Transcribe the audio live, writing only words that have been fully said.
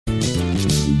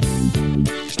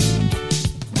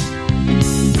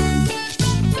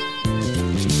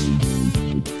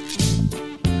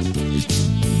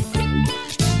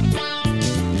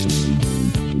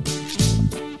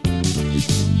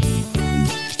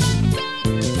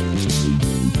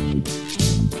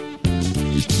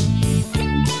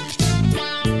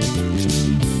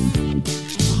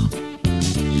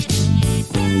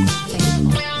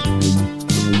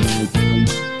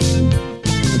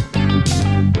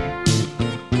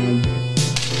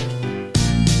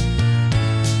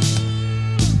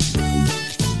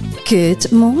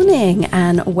Good morning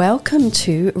and welcome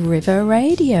to River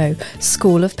Radio,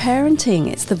 School of Parenting.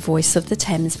 It's the voice of the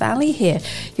Thames Valley here.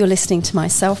 You're listening to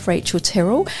myself, Rachel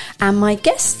Tyrrell, and my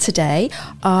guests today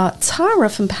are Tara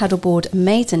from Paddleboard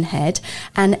Maidenhead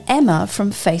and Emma from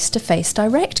Face to Face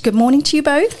Direct. Good morning to you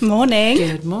both. Morning.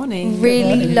 Good morning. Really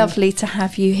Good morning. lovely to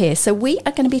have you here. So we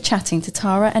are going to be chatting to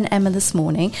Tara and Emma this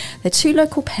morning. They're two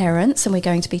local parents and we're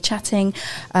going to be chatting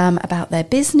about their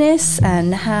business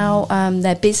and how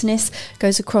their business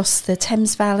goes across the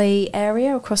Thames Valley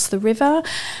area, across the river.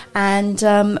 And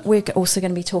we're also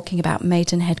going to be talking about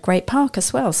Maidenhead Great Park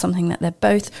as well, something that they're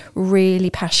both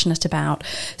really passionate about.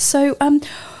 So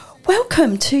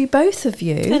welcome to both of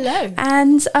you. Hello.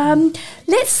 And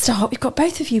let's start. We've got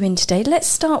both of you in today. Let's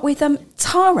start with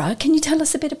Tara. Can you tell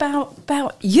us a bit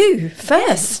about you first?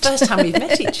 Yes, it's the first time we've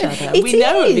met each other. It We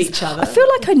know of is. each other. I feel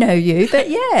like I know you, but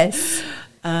yes.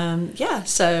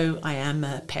 So I am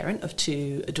a parent of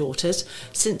two daughters.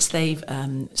 Since they've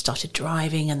started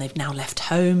driving and they've now left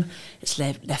home, it's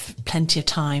left plenty of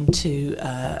time to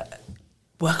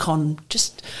work on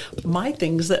just my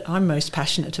things that I'm most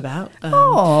passionate about.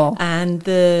 And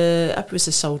I was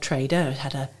a sole trader.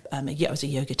 I was a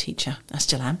yoga teacher. I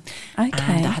still am.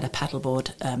 Okay. And I had a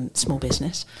paddleboard small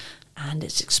business. And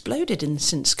it's exploded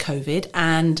since COVID,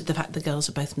 and the fact the girls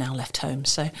are both now left home.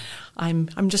 So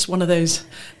I'm just one of those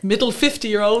middle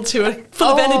 50-year-olds who are full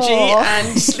of energy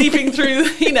and sleeping through,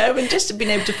 and just being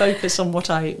able to focus on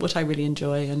what I really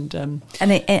enjoy and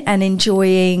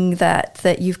enjoying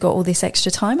that you've got all this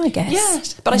extra time, I guess.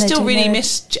 Yes, but I still really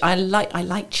miss. I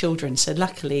like children, so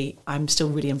luckily I'm still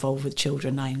really involved with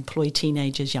children. I employ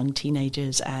young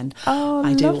teenagers, and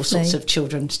I do all sorts of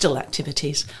children still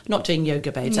activities. I'm not doing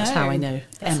yoga babes. That's how I know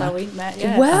That's Emma. how we met.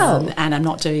 Yeah. Well, and I'm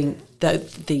not doing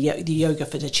the yoga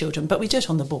for the children, but we do it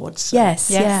on the boards. So.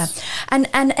 Yes. Yeah. And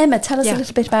Emma, tell us a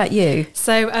little bit about you.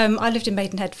 So I lived in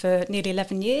Maidenhead for nearly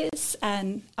 11 years,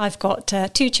 and I've got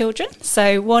two children.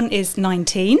 So one is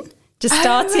 19, just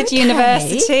started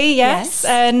university, yes.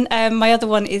 And my other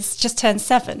one is just turned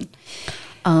 7.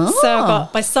 Oh. So I've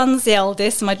got my son's the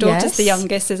eldest, and my daughter's the Yes.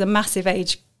 youngest. There's a massive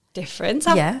age difference.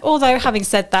 Yeah. Although having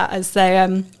said that,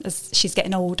 as she's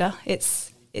getting older,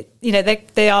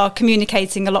 they are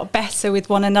communicating a lot better with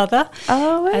one another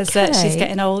as she's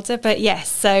getting older. But yes,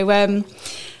 so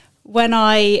when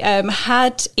I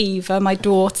had Eva, my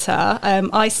daughter,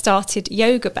 I started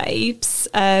Yoga Babes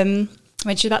when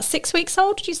she was about 6 weeks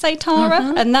old. Did you say, Tara?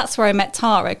 Mm-hmm. And that's where I met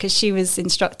Tara, because she was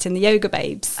instructing the Yoga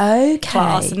Babes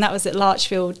class, and that was at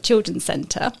Larchfield Children's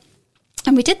Centre.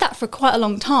 And we did that for quite a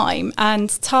long time. And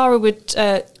Tara would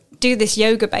do this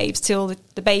Yoga Babes till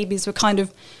the babies were kind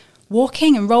of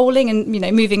walking and rolling and,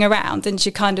 moving around, and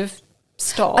she'd kind of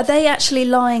stop. Are they actually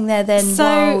lying there then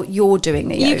while you're doing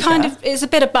the yoga? It's a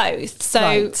bit of both. So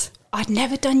Right. I'd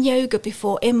never done yoga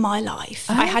before in my life.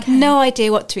 Okay. I had no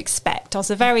idea what to expect. I was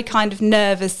a very kind of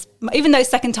nervous, even though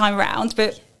second time around,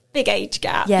 but big age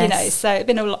gap, so it'd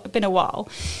been a while.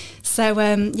 So,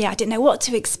 I didn't know what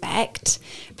to expect.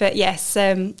 But yes,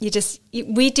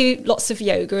 we do lots of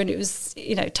yoga, and it was,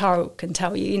 Tara can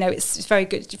tell you, it's very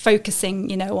good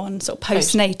focusing, on sort of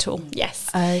postnatal. Yes.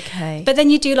 Okay. But then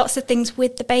you do lots of things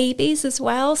with the babies as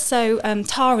well. So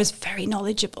Tara's very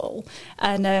knowledgeable,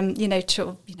 and,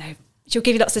 she'll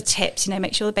give you lots of tips,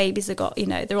 make sure the babies have got,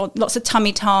 they're on lots of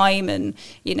tummy time and,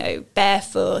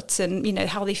 barefoot and,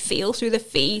 how they feel through the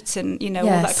feet and, all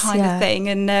that kind of thing.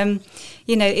 And,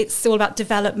 it's all about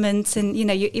development and,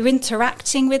 you're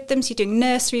interacting with them. So you're doing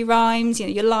nursery rhymes,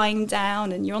 you're lying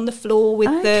down and you're on the floor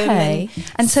with them.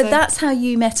 And so that's how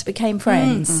you met and became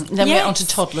friends. Then we went on to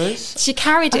toddlers. She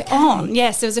carried it on.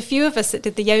 Yes, there was a few of us that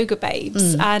did the Yoga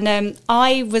Babes. And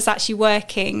I was actually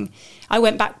working... I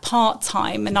went back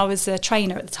part-time, and I was a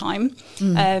trainer at the time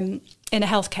in a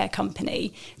healthcare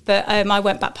company, but I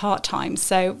went back part-time.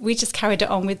 So we just carried it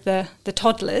on with the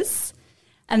toddlers.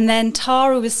 And then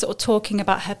Tara was sort of talking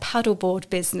about her paddleboard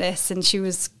business, and she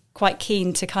was quite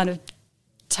keen to kind of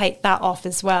take that off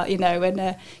as well,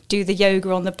 and do the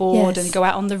yoga on the board and go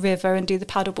out on the river and do the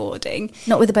paddleboarding.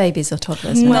 Not with the babies or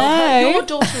toddlers? No. Your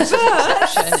daughter was an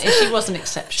exception, and she was an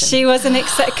exception. She was an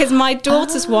exception, because my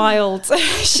daughter's wild.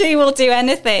 She will do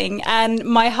anything, and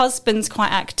my husband's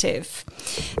quite active.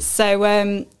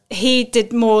 So he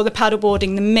did more of the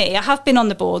paddleboarding than me. I have been on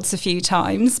the boards a few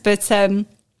times, but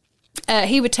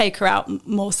He would take her out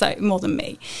more than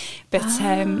me, but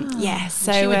yeah.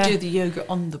 So she would do the yoga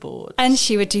on the board, and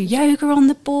she would do yoga on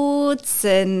the boards,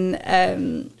 and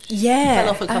fell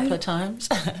off a couple of times.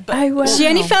 Wow. She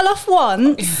only fell off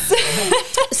once.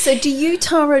 So, do you,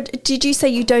 Tara? Did you say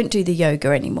you don't do the yoga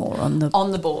anymore on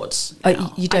the boards? No.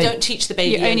 Oh, you don't. I don't teach the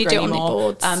baby yoga only do it anymore.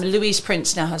 On the boards. Louise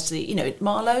Prince now has the,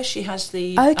 Marlow. She has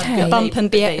the Bump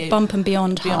and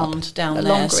Beyond hub, down the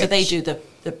there. Longridge. So they do the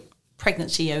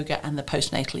pregnancy yoga and the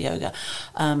postnatal yoga,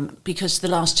 because the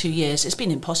last 2 years it's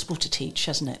been impossible to teach,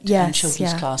 hasn't it? Yes,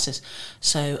 children's classes.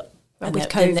 So with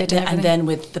COVID and then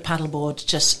with the paddleboard,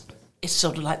 just it's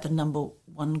sort of like the number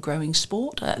one growing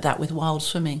sport. That with wild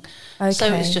swimming. Okay.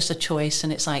 So it's just a choice,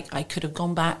 and it's like I could have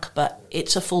gone back, but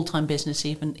it's a full-time business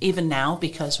even now,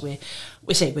 because we're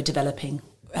developing.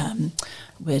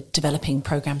 We're developing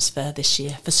programs for this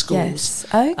year for schools.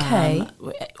 Yes. Okay.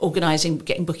 We're organising,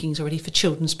 getting bookings already for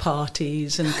children's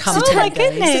parties and come. Oh my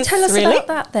goodness! So tell us about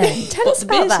that then. Tell us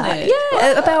about that.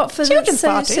 Yeah, about for children's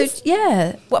parties. So,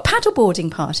 yeah, what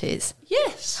paddleboarding parties?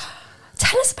 Yes.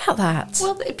 Tell us about that.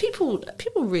 Well, people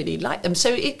really like them. So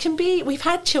it can be. We've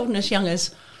had children as young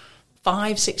as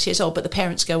 5-6 years old, but the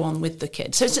parents go on with the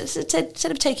kids. So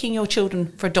instead of taking your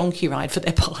children for a donkey ride for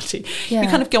their party, you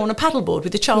kind of go on a paddleboard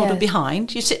with the child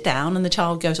behind. You sit down and the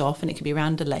child goes off, and it can be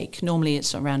around a lake. Normally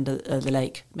it's around the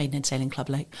lake, Maidenhead Sailing Club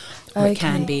Lake, or it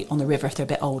can be on the river if they're a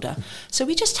bit older. So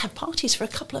we just have parties for a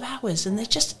couple of hours, and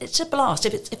it's a blast.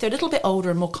 If they're a little bit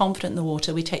older and more confident in the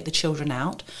water, we take the children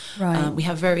out. Right. We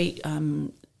have very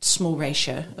small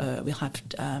ratio. We'll have...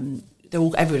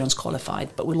 everyone's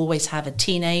qualified, but we'll always have a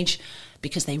teenage,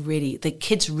 because the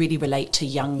kids really relate to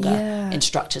younger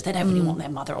instructors. They don't really want their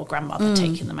mother or grandmother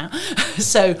taking them out.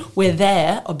 So we're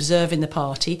there observing the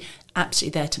party,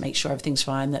 absolutely there to make sure everything's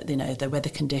fine, that the weather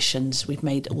conditions, we've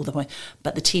made all the way,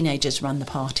 but the teenagers run the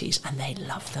parties and they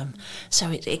love them. So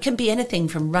it can be anything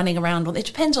from running around, it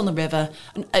depends on the river,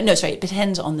 it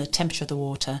depends on the temperature of the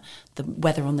water, the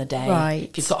weather on the day. Right.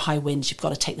 If you've got high winds, you've got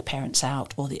to take the parents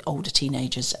out, or the older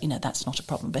teenagers, that's not a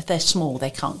problem. But if they're small, they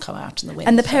can't go out in the wind.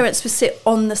 And the parents will sit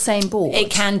on the same board? It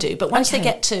can do, but once they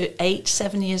get to 8,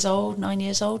 7 years old, 9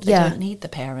 years old, they don't need the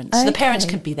parents. Okay. The parents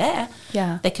can be there.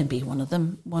 Yeah. They can be one of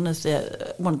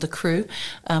the crew.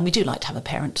 We do like to have a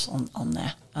parent on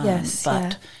there.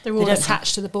 But they're all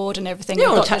attached to the board and everything. They're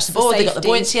all attached to the board. They've got the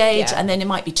buoyancy aids, Yeah. and then it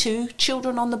might be 2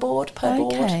 children on the board per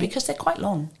board, because they're quite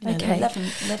long. Okay.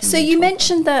 11 so you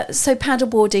mentioned that. So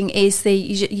paddleboarding is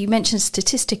you mentioned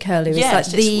statistic earlier.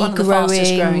 Yes, it's one of the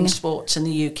fastest growing sports in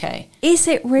the UK. Is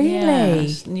it really?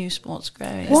 Yes, new sports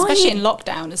growing, especially in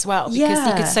lockdown as well, because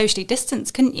you could socially distance,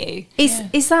 couldn't you?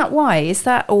 Is that why? Is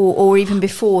that or even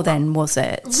before then? Was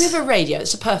it River Radio?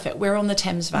 It's perfect. We're on the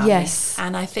Thames Valley, yes,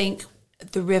 and I think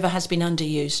the river has been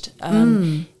underused.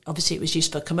 Obviously, it was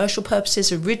used for commercial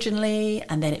purposes originally,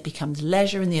 and then it becomes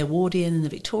leisure in the Edwardian and the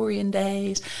Victorian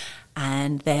days,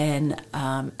 and then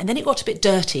it got a bit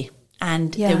dirty,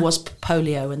 and there was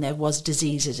polio and there was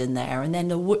diseases in there, and then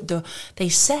they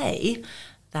say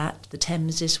that the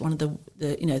Thames is one of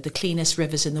the cleanest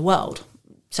rivers in the world.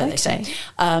 So they say.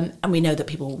 And we know that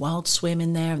people wild swim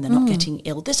in there and they're not getting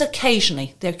ill. There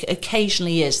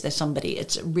occasionally is. There's somebody,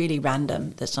 it's really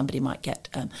random that somebody might get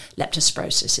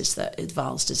leptospirosis, is the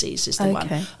Weil's disease is the one.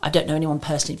 I don't know anyone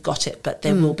personally who's got it, but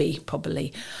there will be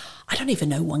probably, I don't even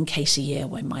know, 1 case a year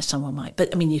when someone might.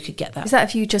 But I mean, you could get that. Is that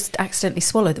if you just accidentally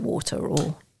swallow the water,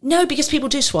 or? No, because people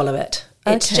do swallow it.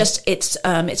 It's just it's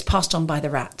passed on by the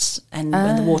rats, and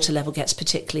when the water level gets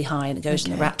particularly high and it goes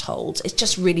in the rat holes, it's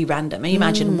just really random. And you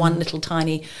imagine one little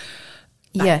tiny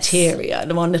bacteria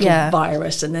and one little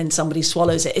virus, and then somebody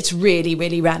swallows it. It's really,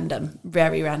 really random,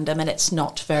 very random, and it's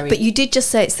not very. But you did just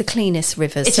say it's the cleanest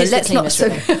rivers. It is the cleanest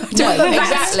river. No,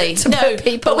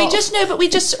 exactly. But we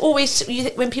just always,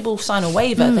 when people sign a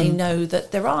waiver, they know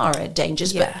that there are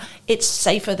dangers, but it's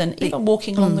safer than even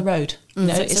walking along the road.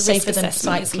 It's safer than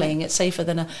cycling. It's safer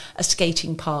than a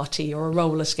skating party or a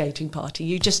roller skating party.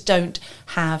 You just don't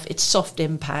have, it's soft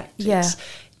impact.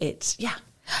 It's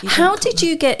How did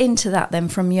you get into that then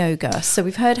from yoga? So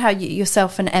we've heard how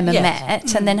yourself and Emma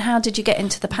met, and then how did you get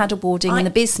into the paddleboarding and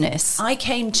the business? I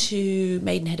came to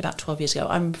Maidenhead about 12 years ago.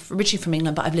 I'm originally from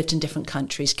England, but I've lived in different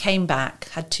countries. Came back,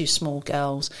 had 2 small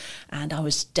girls, and I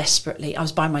was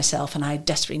by myself, and I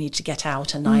desperately needed to get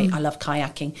out, and I love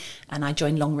kayaking, and I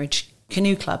joined Longridge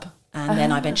Canoe Club. And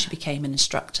then I eventually became an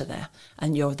instructor there,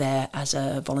 and you're there as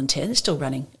a volunteer. They're still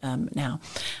running now.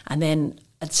 And then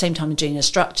at the same time doing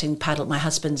instructing paddle, my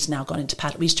husband's now gone into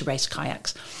paddle. We used to race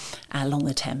kayaks along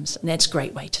the Thames, and it's a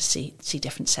great way to see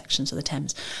different sections of the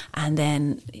Thames. And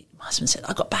then my husband said,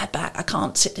 I've got bad back, I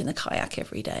can't sit in a kayak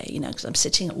every day, because I'm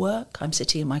sitting at work, I'm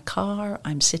sitting in my car,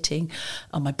 I'm sitting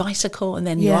on my bicycle, and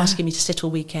then you're asking me to sit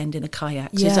all weekend in a kayak.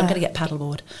 So he said, I'm going to get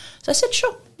paddleboard. So I said,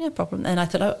 sure, no problem. And I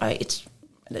thought, it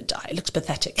looks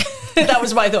pathetic. That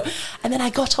was my thought. And then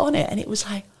I got on it, and it was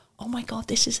like, oh my God,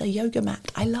 this is a yoga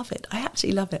mat. I love it. I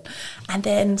absolutely love it. And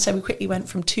then, so we quickly went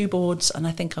from 2 boards, and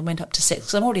I think I went up to 6,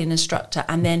 because I'm already an instructor.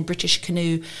 And then British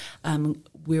Canoe,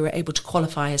 we were able to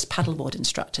qualify as paddleboard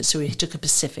instructors. So we took a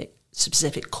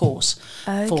specific course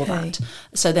for that.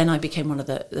 So then I became one of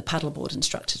the paddleboard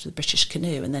instructors with British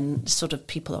Canoe. And then sort of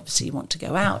people obviously want to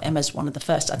go out. Emma's one of the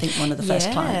first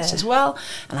clients as well.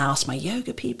 And I asked my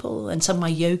yoga people, and some of my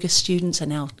yoga students are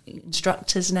now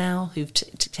instructors now who've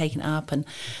taken it up. And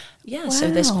so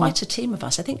there's quite a team of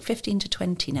us. I think 15 to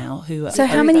 20 now who are. So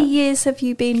how many years have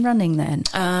you been running then?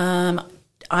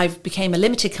 I became a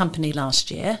limited company last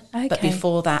year, but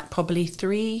before that probably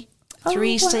three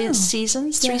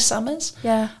seasons, 3 summers.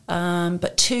 Yeah.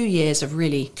 But 2 years of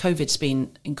really, COVID's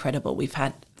been incredible. We've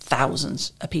had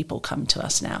thousands of people come to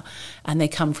us now, and they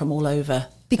come from all over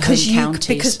because the home counties.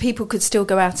 Because people could still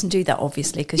go out and do that,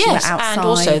 obviously, because you were outside. And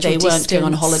also they weren't going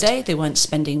on holiday, they weren't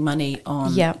spending money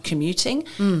on commuting,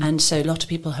 and so a lot of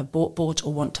people have bought boards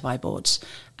or want to buy boards,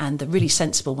 and the really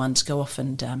sensible ones go off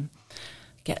and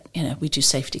we do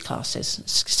safety classes,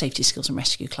 safety skills and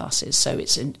rescue classes. So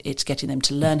it's getting them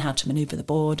to learn how to manoeuvre the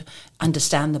board,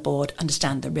 understand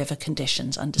the river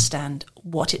conditions, understand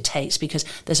what it takes, because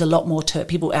there's a lot more to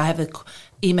it. I have an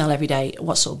email every day,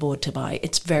 what sort of board to buy.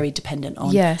 It's very dependent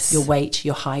on your weight,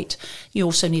 your height. You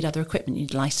also need other equipment, you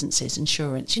need licenses,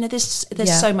 insurance.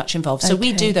 There's so much involved. So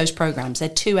we do those programs. They're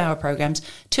 2-hour programs,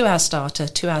 2-hour starter,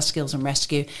 2-hour skills and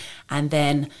rescue. And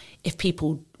then if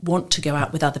people want to go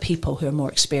out with other people who are more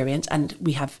experienced, and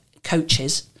we have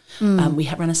coaches, we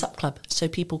run a SUP club, so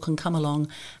people can come along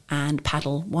and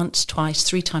paddle once, twice,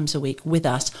 3 times a week with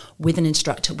us, with an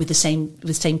instructor, with the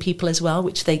same people as well,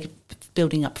 which they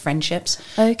building up friendships.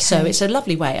 So it's a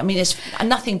lovely way. I mean, it's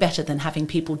nothing better than having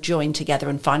people join together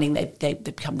and finding they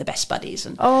become the best buddies.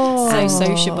 And so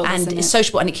sociable, and it's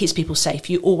sociable, and it keeps people safe.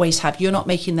 You always have. You're not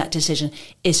making that decision.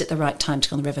 Is it the right time to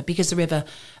go on the river? Because the river.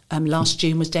 Last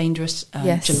June was dangerous.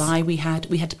 July we had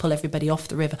to pull everybody off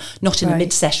the river, not in the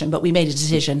mid-session, but we made a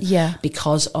decision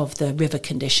because of the river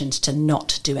conditions to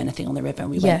not do anything on the river,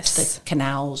 and we went to the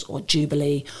canals or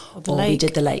Jubilee or we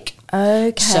did the lake.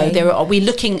 So we're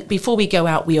looking, before we go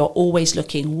out, we are always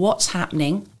looking what's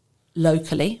happening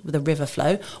locally with the river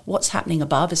flow, what's happening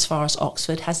above as far as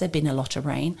Oxford, has there been a lot of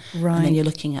rain? And then you're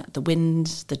looking at the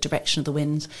winds, the direction of the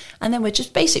winds, and then we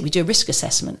do a risk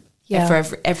assessment. For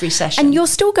every session. And you're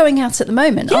still going out at the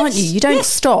moment, aren't you? You don't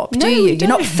stop, do you? You're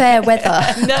not fair weather.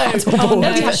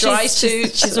 No.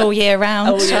 She's all year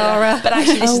round, Tara. But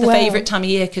actually, this is the favourite time of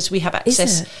year because we have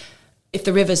access. If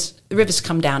the rivers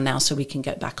come down now, so we can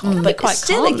get back on. But quite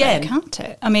still calm, again, can't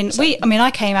it? I mean,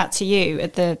 I came out to you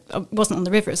at I wasn't on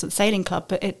the river; it was at the sailing club,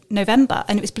 but in November,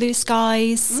 and it was blue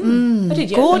skies,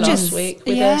 gorgeous last week.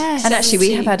 And actually,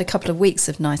 we have had a couple of weeks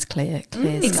of nice clear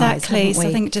skies. Exactly. So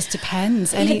I think it just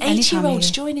depends. Even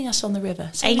 80-year-olds joining us on the river.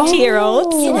 So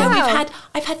 80-year-olds.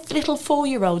 I've had little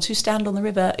 4-year-olds who stand on the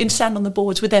river and stand on the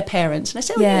boards with their parents, and I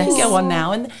say, you can go on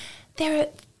now, and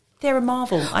they're a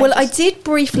marvel. I did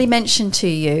briefly mention to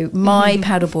you my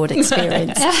paddleboard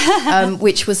experience,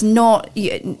 which was not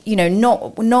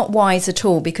wise at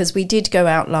all, because we did go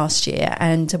out last year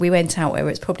and we went out where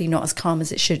it's probably not as calm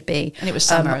as it should be, and it was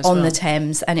summer on the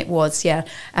Thames, and it was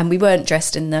and we weren't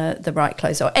dressed in the right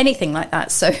clothes or anything like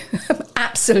that. So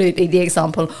absolutely the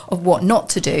example of what not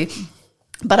to do.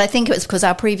 But I think it was because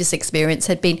our previous experience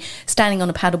had been standing on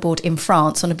a paddleboard in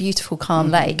France on a beautiful, calm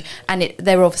lake, and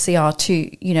there obviously are two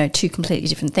completely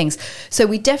different things. So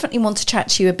we definitely want to chat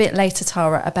to you a bit later,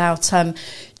 Tara, about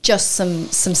just some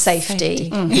safety.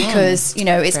 Because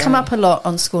it's come up a lot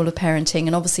on School of Parenting,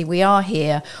 and obviously we are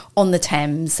here on the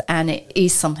Thames, and it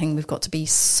is something we've got to be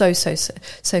so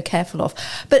careful of.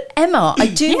 But Emma, I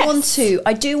do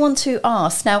want to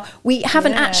ask. Now, we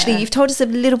haven't actually. You've told us a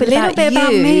little bit about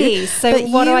me. So but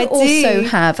what you do I do? Also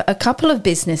have a couple of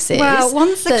businesses. Well,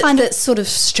 one's the kind that sort of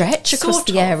stretch across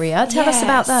the area. Tell us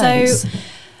about those.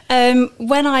 So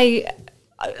when I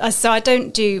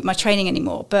don't do my training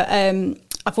anymore, but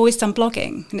I've always done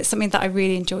blogging, and it's something that I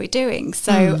really enjoy doing.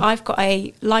 So I've got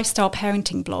a lifestyle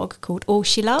parenting blog called All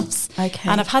She Loves.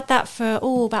 And I've had that for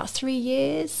about 3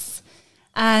 years.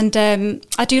 And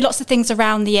I do lots of things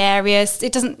around the areas.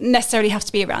 It doesn't necessarily have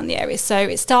to be around the area. So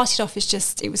it started off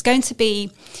as it was going to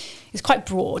be it's quite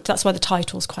broad. That's why the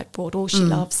title's quite broad. All She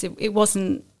Loves. It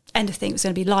wasn't anything. It was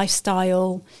going to be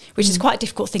lifestyle, which is quite a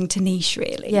difficult thing to niche,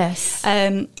 really. Yes.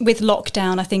 With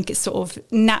lockdown, I think it's sort of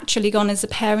naturally gone as a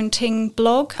parenting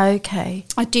blog. Okay.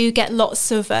 I do get lots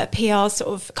of PR sort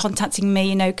of contacting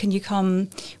me, can you come,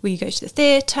 will you go to the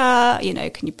theatre,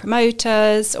 can you promote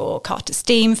us, or Carter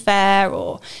Steam Fair,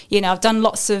 or, I've done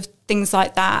lots of things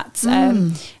like that.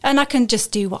 And I can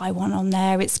just do what I want on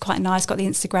there. It's quite nice. Got the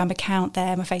Instagram account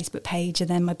there, my Facebook page, and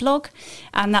then my blog.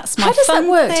 And that's my How does fun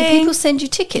that work? thing. Do people send you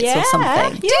tickets or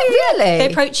something? Yeah, Really? They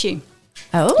approach you.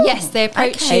 Oh. Yes, they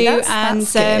approach you.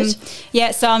 That's good.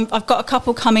 So I've got a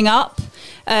couple coming up.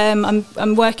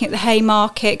 I'm working at the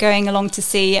Haymarket, going along to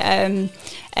see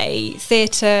a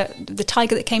theatre, The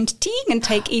Tiger That Came to Tea, and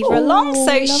take Eva along. So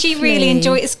lovely. she really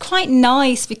enjoyed it. It's quite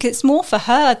nice because it's more for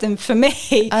her than for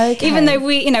me. Okay. Even though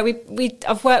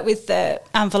I've worked with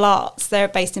Anvil Arts. They're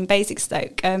based in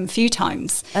Basingstoke a few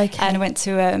times. Okay. And I went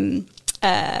to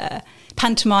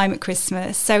pantomime at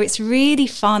Christmas, so it's really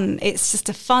fun. It's just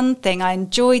a fun thing. I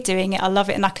enjoy doing it. I love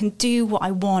it, and I can do what I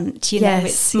want.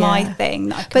 It's my thing.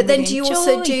 That I can but then, really do you enjoy.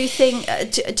 also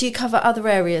do you cover other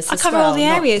areas? I cover all the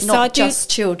areas, not so I do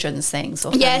just children's things.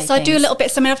 Or yes, family I do a things? little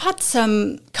bit. So, I've had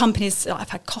some companies. I've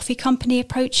had coffee company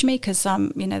approach me because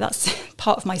that's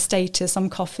part of my status. I'm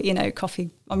coffee. Coffee.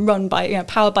 I'm run by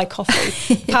powered by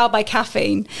coffee, powered by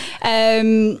caffeine.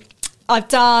 I've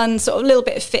done sort of a little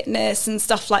bit of fitness and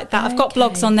stuff like that. I've got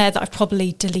blogs on there that I've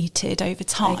probably deleted over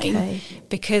time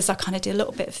because I kind of do a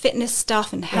little bit of fitness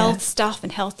stuff and health stuff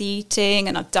and healthy eating,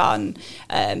 and I've done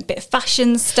a bit of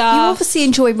fashion stuff. You obviously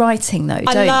enjoy writing though,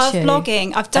 don't you? I love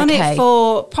blogging. I've done it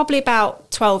for probably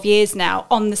about 12 years now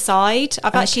on the side.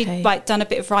 I've actually done a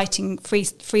bit of writing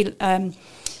freelance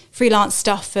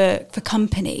stuff for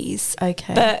companies,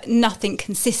 but nothing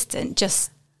consistent,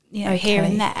 just here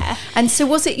and there. And so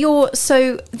was it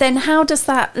so then how does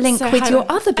that link with your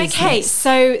other business? Okay,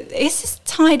 so this is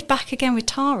tied back again with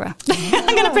Tara.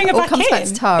 I'm going to bring her back comes in. back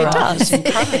to Tara. It does.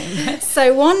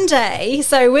 So one day,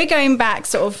 we're going back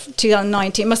sort of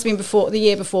 2019, it must have been the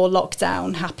year before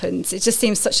lockdown happened. It just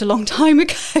seems such a long time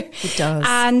ago. It does.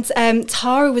 And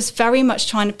Tara was very much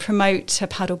trying to promote her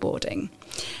paddleboarding.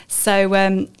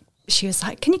 So she was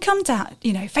like, can you come down,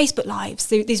 Facebook Lives?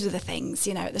 These were the things,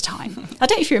 at the time. I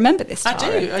don't know if you remember this,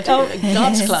 Tara. I do.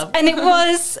 Dance club. And it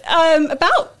was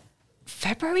about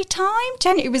February time,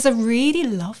 January. It was a really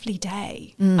lovely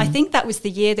day. I think that was the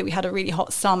year that we had a really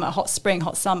hot summer, hot spring,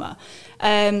 hot summer.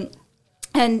 And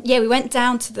we went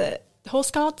down to the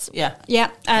horse guards. Yeah.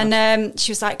 Yeah. And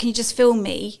she was like, can you just film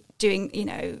me doing,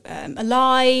 a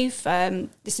live,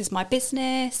 this is my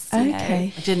business.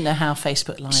 I didn't know how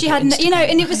Facebook Live. She had,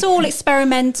 and it was all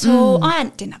experimental. I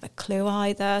didn't have a clue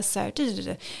either. So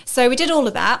we did all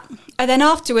of that. And then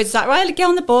afterwards, right, get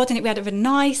on the board. And we had a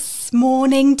nice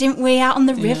morning, didn't we, out on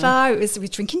the river. We were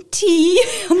drinking tea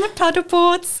on the paddle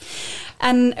boards.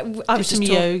 And I was did some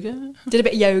yoga. Did a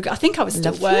bit of yoga. I think I was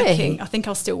still Lovely. working. I think I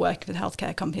was still working for the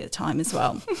healthcare company at the time as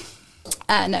well.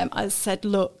 And I said,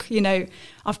 look,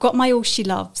 I've got my All She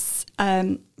Loves,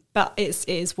 but it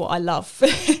is what I love.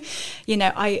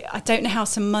 I don't know how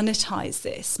to monetize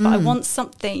this, but I want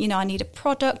something, I need a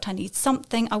product, I need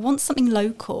something, I want something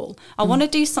local. I want to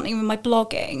do something with my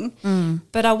blogging,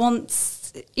 but I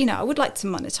want, I would like to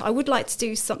monetize. I would like to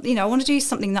do something, I want to do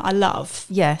something that I love.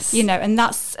 Yes.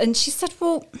 And she said,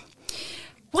 well,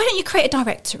 why don't you create a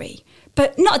directory?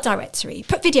 But not a directory,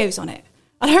 put videos on it.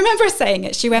 And I remember her saying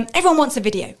it. She went, everyone wants a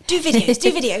video. Do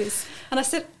videos. And I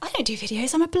said, I don't do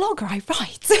videos. I'm a blogger. I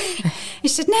write. And she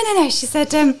said, no. She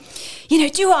said,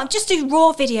 just do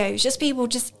raw videos. Just people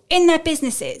just in their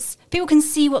businesses. People can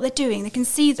see what they're doing. They can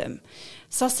see them.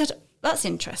 So I said, that's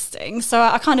interesting. So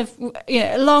I kind of,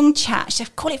 a long chat. She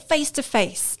said, call it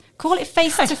face-to-face. Call it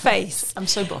face-to-face. I'm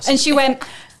so bossy. And she went,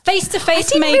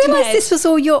 face-to-face I didn't realise Maidenhead. this was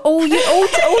all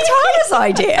Tara's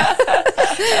idea.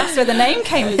 That's where the name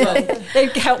came from. They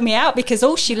helped me out because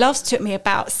All She Loves took me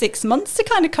about 6 months to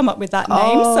kind of come up with that name.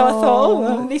 So I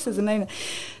thought, at least there's a name.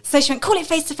 So she went, call it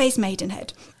Face-to-Face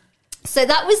Maidenhead. So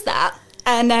that was that.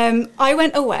 And I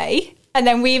went away. And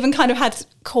then we even kind of had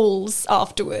calls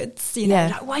afterwards,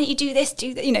 like, why don't you do this,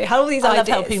 do that? Had all these ideas. I love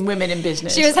helping women in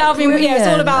business. She was helping me. It's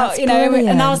all about, That's brilliant.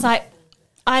 And I was like,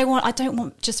 I don't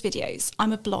want just videos.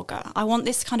 I'm a blogger. I want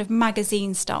this kind of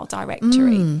magazine style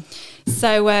directory.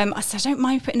 So I said, I don't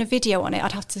mind putting a video on it.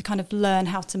 I'd have to kind of learn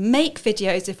how to make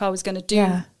videos if I was going to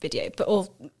do video, but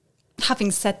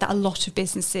having said that, a lot of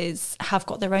businesses have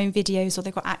got their own videos, or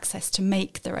they've got access to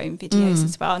make their own videos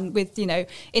as well. And with,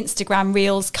 Instagram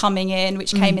Reels coming in,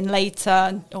 which came in later,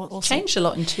 and also changed a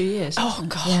lot in 2 years. Oh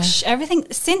gosh, everything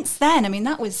since then. I mean,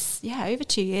 that was over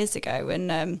 2 years ago,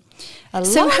 and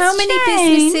so how many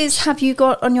businesses have you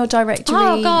got on your directory?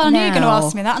 Oh God, I knew you were going to now?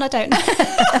 ask me that, and I don't know.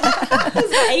 It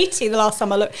was 80 the last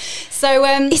time I looked. So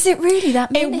is it really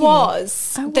that many? It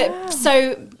was. Oh, wow.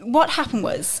 So what happened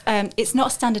was, it's not a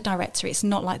standard directory. It's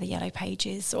not like the Yellow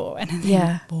Pages or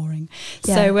anything boring.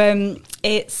 Yeah. So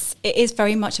it is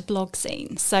very much a blog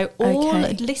scene. So all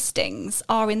listings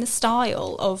are in the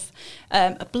style of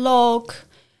a blog.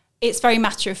 It's very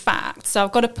matter of fact. So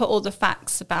I've got to put all the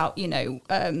facts about,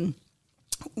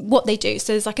 what they do.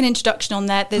 So there's like an introduction on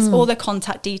there. There's all the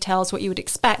contact details, what you would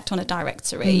expect on a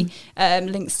directory,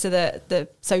 links to the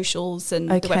socials and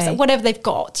the website, whatever they've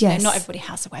got. Yes. Not everybody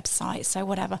has a website, so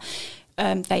whatever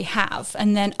they have.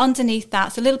 And then underneath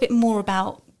that's a little bit more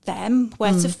about them,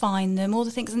 where to find them, all the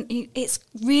things. And it's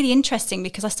really interesting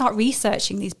because I start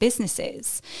researching these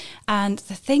businesses and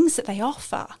the things that they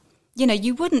offer.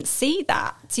 You wouldn't see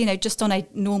that, just on a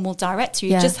normal directory.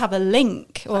 You just have a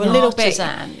link or a little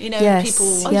artisan, bit.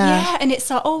 People. And it's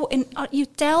like, you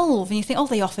delve and you think,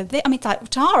 they offer this. I mean, like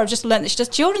Tara, I've just learned that she does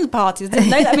children's parties. I didn't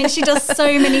know that. I mean, she does so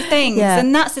many things,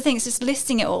 and that's the thing. It's just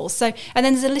listing it all. So, and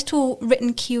then there's a little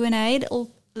written Q&A,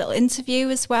 little interview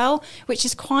as well, which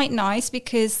is quite nice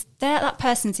because that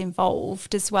person's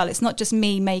involved as well. It's not just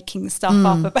me making stuff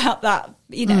up about that.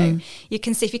 You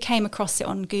can see if you came across it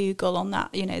on Google on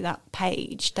that, that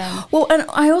page, then. Well, and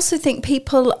I also think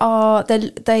people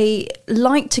they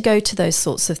like to go to those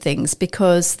sorts of things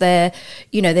because they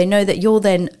know that you're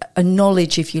then a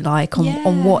knowledge, if you like,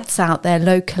 on what's out there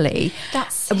locally.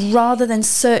 Rather than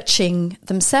searching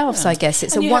themselves, I guess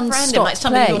it's a one-stop place.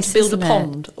 Somebody who wants to build a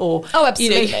pond, or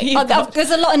absolutely.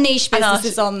 There's a lot of niche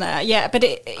businesses on there, but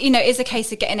it is a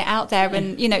case of getting it out there,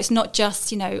 and it's not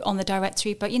just on the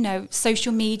directory, but social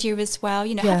media as well.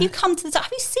 Have you come to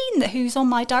have you seen who's on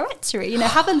my directory?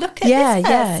 Have a look at this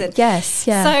person.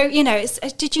 So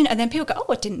it's did you know? And then people go,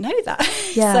 I didn't know that.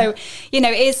 So it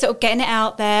is sort of getting it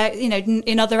out there.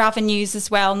 In other avenues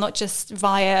as well, not just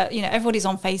via everybody's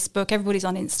on Facebook, everybody's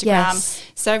on Instagram,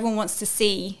 so everyone wants to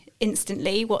see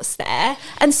instantly what's there.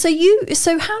 And so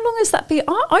how long has that been?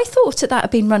 I thought that had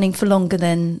been running for longer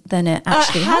than it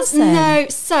actually has then. No,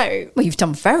 so you've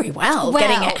done very well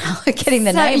getting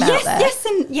the name out there. Yes,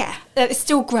 and it's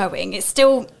still growing.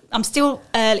 I'm still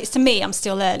early. To me, I'm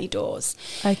still early doors.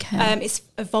 Okay. It's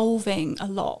evolving a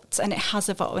lot, and it has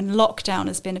evolved. And lockdown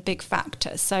has been a big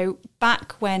factor. So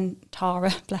back when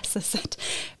Tara, bless her, said,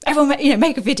 "Everyone,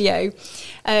 make a video,"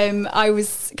 I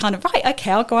was kind of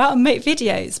I'll go out and make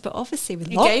videos. But obviously with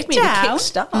lockdown, gave me the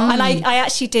kickstart, and I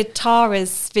actually did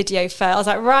Tara's video first. I was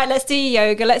like, right, let's do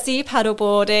yoga, let's do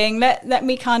paddleboarding. Let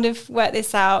me kind of work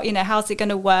this out. How's it going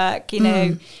to work?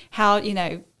 How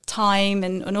time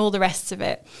and all the rest of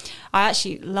it. I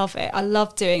actually love it. I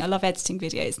love editing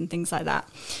videos and things like that.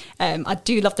 I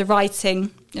do love the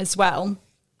writing as well.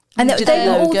 And they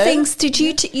were all things. Did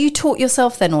you taught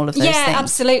yourself then all of those things? Yeah,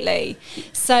 absolutely.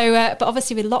 So, but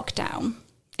obviously with lockdown,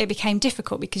 it became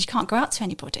difficult because you can't go out to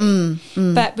anybody.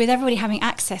 But with everybody having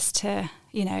access to,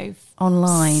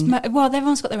 online.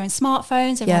 Everyone's got their own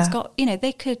smartphones. Everyone's got,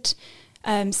 they could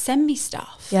send me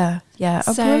stuff. Yeah.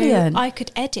 Oh, so brilliant. I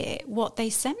could edit what they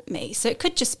sent me. So it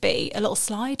could just be a little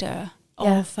slider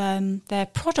of their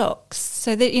products.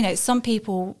 So that, some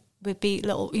people would be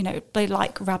little, they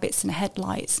like rabbits and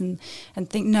headlights and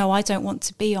think, no, I don't want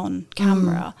to be on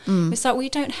camera. It's like, well, you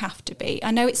don't have to be.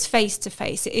 I know it's face to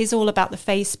face. It is all about the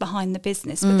face behind the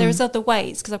business, but there's other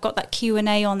ways because I've got that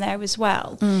Q&A on there as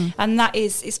well. And that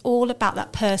it's all about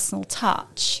that personal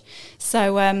touch.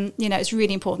 So, it's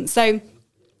really important. So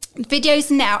videos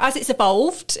now, as it's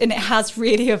evolved, and it has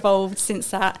really evolved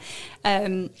since that,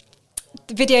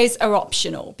 the videos are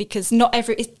optional because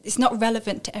it's not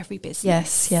relevant to every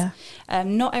business. Yes,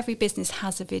 not every business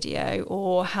has a video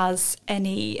or has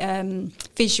any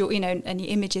visual, any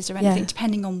images or anything,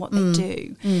 depending on what they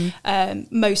do.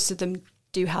 Most of them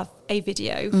do have a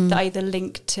video that either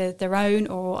link to their own,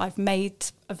 or I've made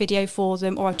a video for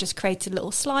them, or I've just created a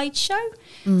little slideshow.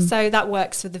 So that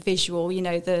works for the visual,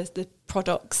 the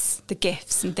products, the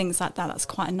gifts and things like that. That's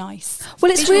quite a nice.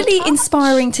 Well, it's really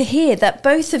inspiring to hear that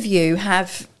both of you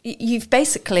you've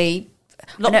basically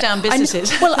lockdown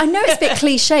businesses. I know it's a bit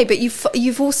cliche, but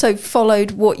you've also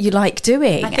followed what you like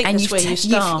doing. I think and that's where you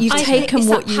start. You've taken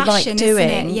what you like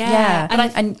doing,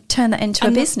 and turn that into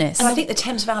a business. And I think the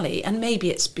Thames Valley, and maybe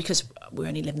it's because we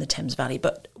only live in the Thames Valley,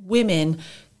 but women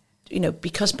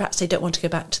because perhaps they don't want to go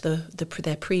back to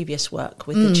their previous work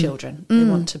with the children, they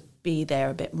want to be there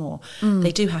a bit more.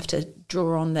 They do have to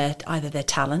draw on either their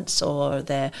talents or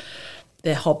their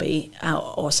hobby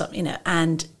or something,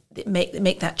 and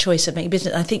make that choice of making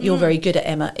business. I think you're very good at,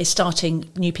 Emma, is starting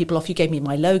new people off. You gave me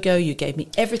my logo, you gave me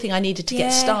everything I needed to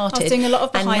get started. I was doing a lot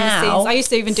of behind the scenes. I used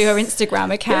to even do her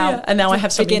Instagram account. And now I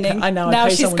have something. Now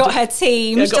she's got her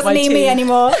team. She doesn't need me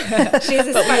anymore. She's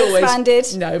expanded.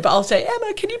 But I'll say,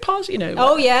 Emma, can you pass?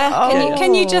 Oh yeah.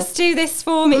 Can you just do this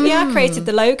for me? Yeah, I created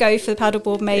the logo for the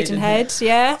Paddleboard Maidenhead.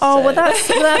 Yeah. Oh well,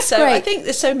 that's so great. I think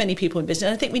there's so many people in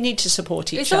business. I think we need to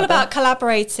support each other. It's all about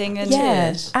collaborating and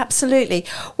absolutely.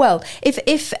 Well,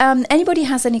 if anybody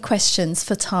has any questions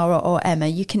for Tara or Emma,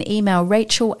 you can email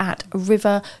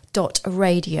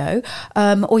rachel@river.radio,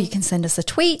 or you can send us a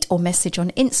tweet or message on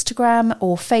Instagram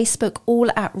or Facebook, all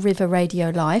at River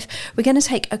Radio Live. We're going to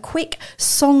take a quick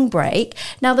song break.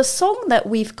 Now, the song that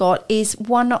we've got is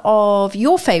one of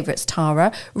your favourites,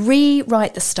 Tara,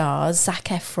 Rewrite the Stars, Zac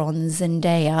Efron,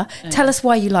 Zendaya. Tell us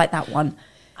why you like that one.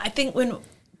 I think when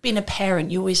being a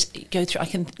parent, you always go through. I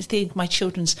can think my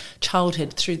children's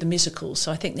childhood through the musicals.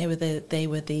 So I think they were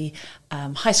the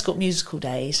High School Musical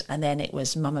days, and then it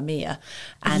was Mamma Mia,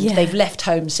 and they've left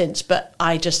home since. But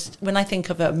when I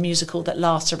think of a musical that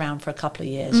lasts around for a couple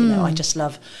of years, I just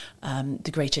love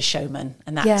The Greatest Showman,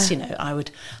 and that's I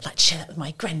would like to share that with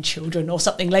my grandchildren or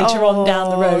something later on down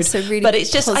the road. So really, but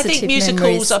it's just I think musicals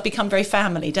memories. have become very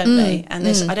family, don't they? And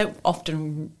I don't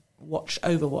often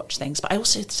overwatch things, but I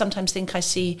also sometimes think I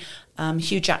see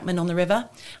Hugh Jackman on the river.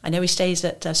 I know he stays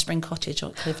at Spring Cottage or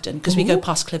Clifton, because we go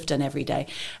past Clifton every day,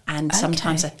 and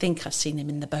sometimes I think I've seen him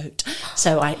in the boat.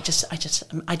 So I just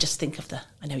think of I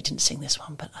know he didn't sing this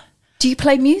one, but do you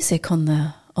play music on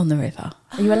the river?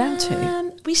 Are you allowed to?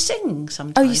 We sing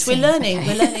sometimes. Oh, you sing. We're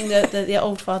learning the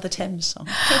old Father Thames song.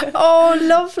 Oh,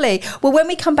 lovely. Well, when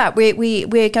we come back,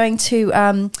 we're going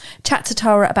to chat to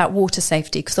Tara about water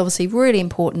safety, because obviously really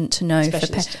important to know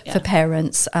for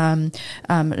parents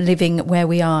living where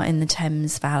we are in the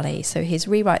Thames Valley. So here's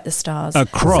Rewrite the Stars.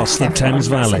 Across the Thames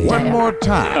Valley. One more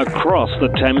time. Across the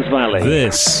Thames Valley.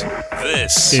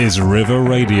 This is River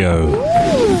Radio.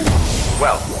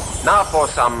 Well, now for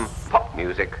some pop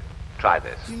music. Try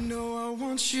this. You know I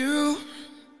want you.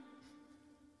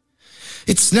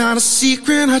 It's not a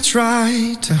secret I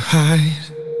try to hide.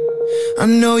 I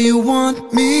know you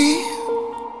want me.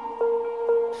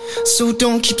 So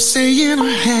don't keep saying our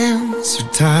hands are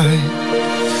tied.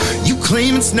 You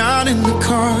claim it's not in the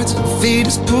cards. Fate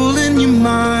is pulling you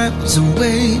miles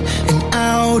away and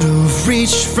out of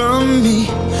reach from me.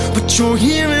 But you're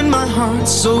here in my heart,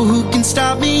 so who can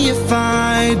stop me if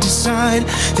I decide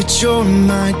that you're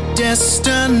my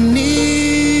destiny?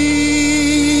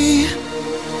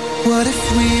 What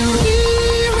if we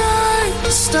rewrite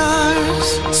the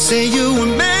stars? Say you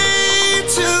were made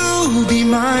to be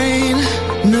mine.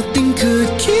 Nothing could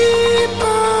keep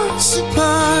us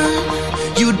apart.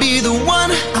 You'd be the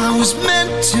one I was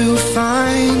meant to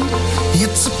find.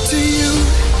 It's up to you,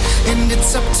 and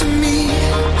it's up to me.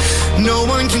 No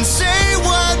one can say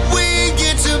what we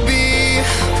get to be.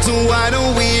 So why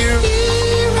don't we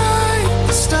rewrite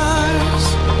the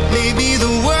stars? Maybe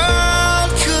the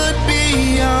world could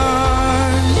be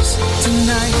ours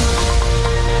tonight.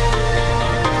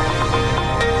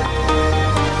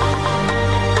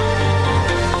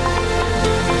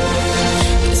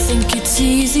 You think it's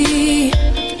easy?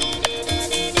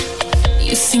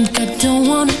 You think I don't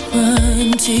wanna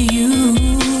run to you,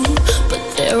 but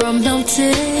there are mountains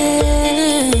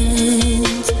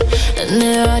and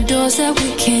there are doors that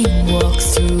we can't walk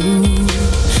through.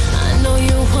 I know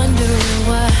you're wondering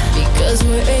why, because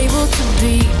we're able to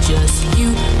be just you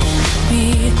and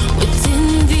me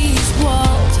within these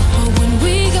walls. But when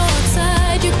we go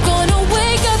outside, you're gonna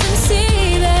wake up and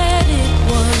see that it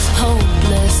was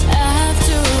hopeless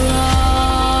after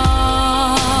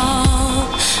all.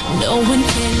 No one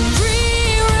can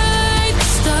rewrite the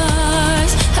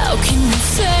stars. How can you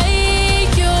say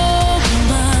you're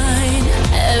mine?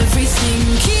 Everything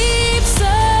keeps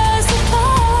us apart.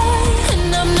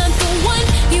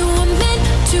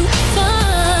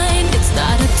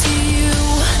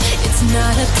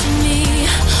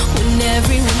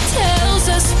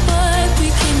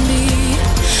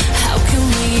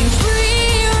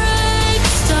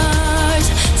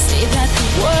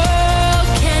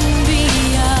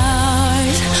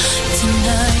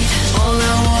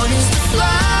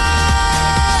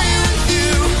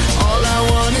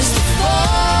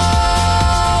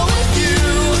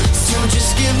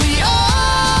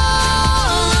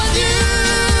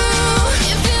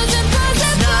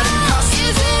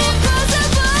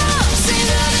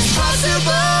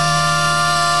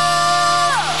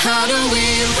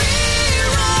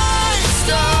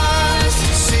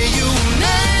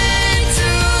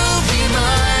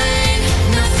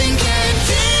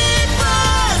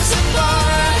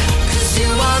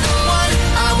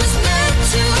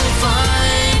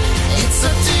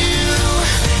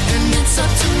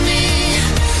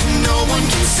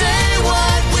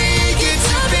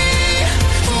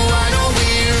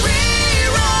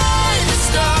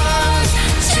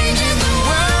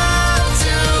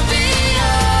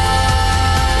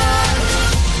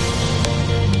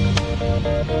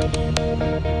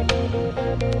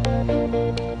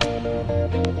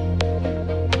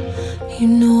 You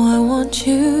know I want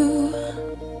you.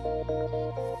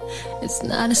 It's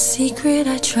not a secret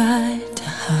I tried to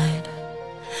hide,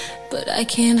 but I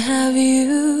can't have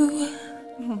you.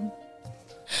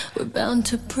 We're bound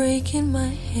to break in my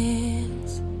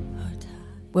hands.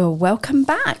 Well, welcome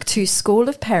back to School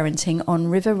of Parenting on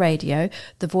River Radio,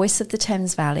 the voice of the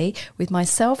Thames Valley, with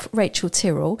myself, Rachel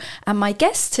Tyrrell, and my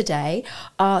guests today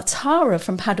are Tara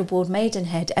from Paddleboard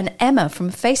Maidenhead and Emma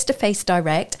from Face to Face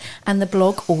Direct and the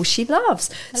blog All She Loves.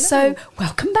 Hello. So,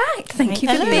 welcome back. Thank you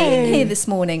for being here this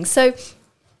morning. So,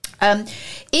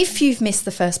 if you've missed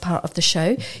the first part of the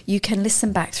show, you can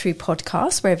listen back through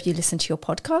podcasts, wherever you listen to your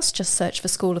podcast. Just search for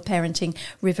School of Parenting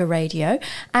River Radio.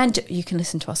 And you can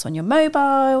listen to us on your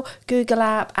mobile, Google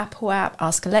app, Apple app,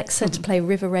 ask Alexa to play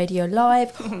River Radio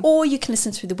Live, or you can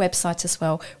listen through the website as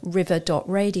well,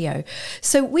 river.radio.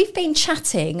 So we've been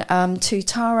chatting to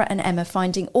Tara and Emma,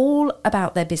 finding all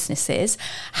about their businesses,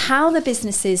 how the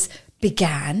businesses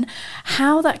began,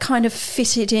 how that kind of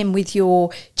fitted in with your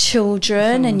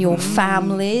children and your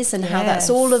families, and how that's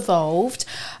all evolved.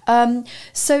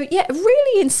 So yeah,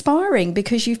 really inspiring,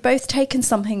 because you've both taken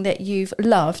something that you've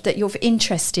loved, that you're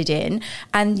interested in,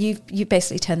 and you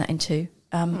basically turned that into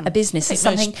a business. It's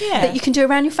something that you can do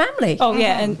around your family. Oh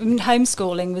yeah, and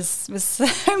homeschooling was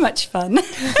so much fun.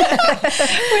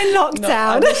 We're locked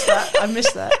down. I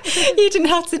missed that. You didn't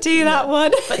have to do that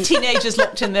one. But teenagers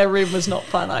locked in their room was not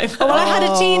fun either. Well, I had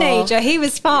a teenager. He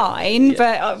was fine,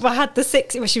 but I had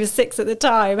she was 6 at the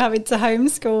time, having to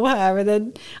homeschool her, and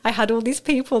then I had all these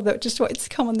people that just wanted to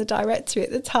come on the directory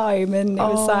at the time, and it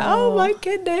was like, oh my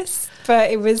goodness.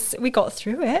 But we got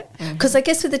through it. Because I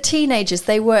guess with the teenagers,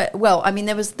 they were, well, I mean,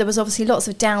 there was obviously lots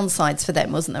of downsides for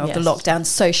them, wasn't there, of the lockdown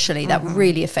socially. That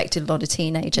really affected a lot of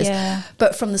teenagers. Yeah.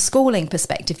 But from the schooling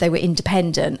perspective, they were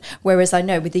independent. Whereas I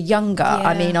know with the younger,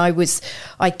 I mean, I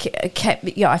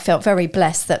felt very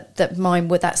blessed that mine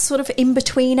were that sort of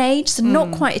in-between age. So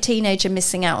not quite a teenager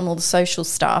missing out on all the social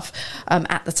stuff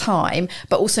at the time,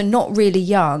 but also not really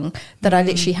young, that I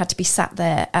literally had to be sat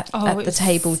there at the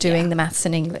table doing the maths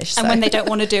and English. And when they don't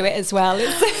want to do it as well.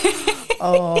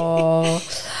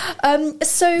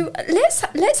 So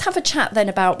let's have a chat then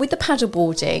about, with the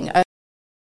paddleboarding.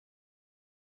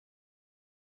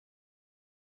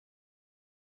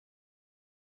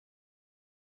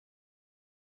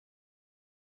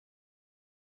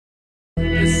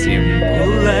 The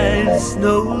simple life's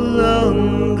no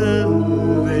longer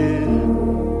there.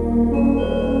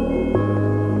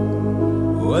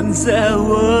 Once I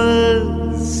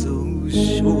was so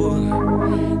sure,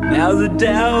 now the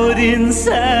doubt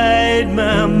inside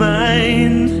my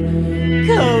mind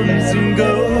comes and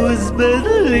goes, but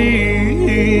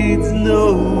leads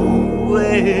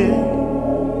nowhere.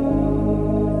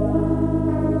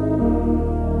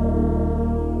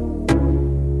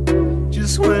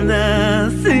 Just when I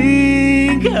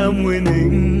think I'm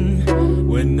winning,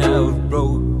 when I've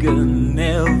broken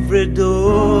every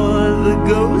door, the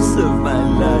ghosts of my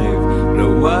life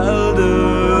grow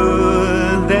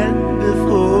wilder than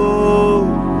before.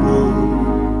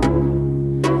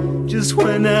 Just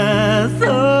when I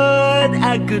thought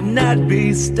I could not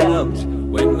be stopped,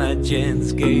 when my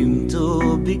chance came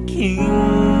to be king,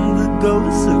 the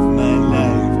ghosts of my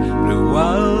life grew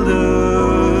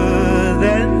wilder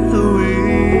than the wind.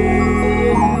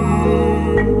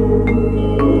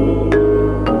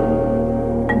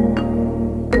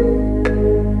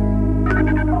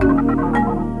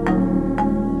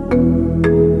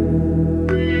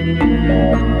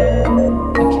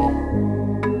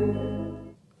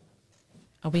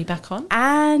 Are we back on?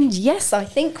 And yes, I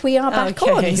think we are back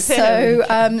on.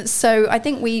 So I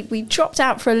think we dropped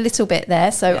out for a little bit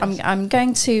there. So I'm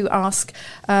going to ask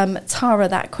Tara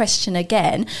that question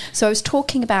again. So I was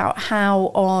talking about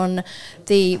how on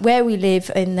where we live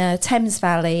in the Thames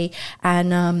Valley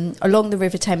and along the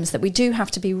River Thames, that we do have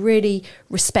to be really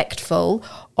respectful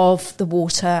of the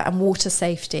water and water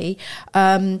safety.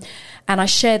 And I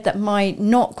shared that my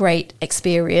not great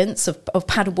experience of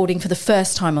paddleboarding for the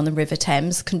first time on the River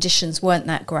Thames, conditions weren't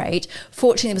that great.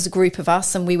 Fortunately, there was a group of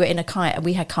us and we were in a kayak.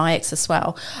 We had kayaks as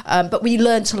well. But we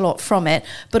learnt a lot from it.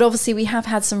 But obviously, we have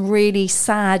had some really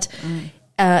sad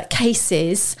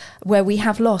cases where we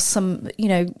have lost some,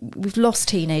 we've lost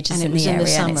teenagers in the area,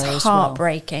 and it's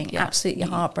heartbreaking, absolutely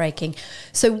heartbreaking.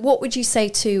 So what would you say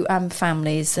to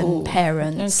families and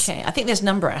parents? Okay, I think there's a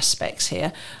number of aspects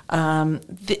here.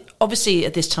 Obviously,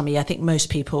 at this time of year, I think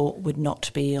most people would not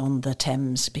be on the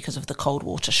Thames because of the cold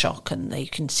water shock, and they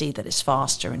can see that it's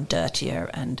faster and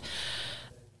dirtier, and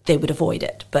they would avoid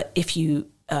it. But if you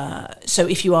so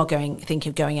if you are thinking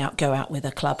of going out, go out with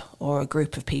a club or a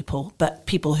group of people, but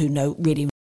people who really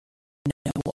know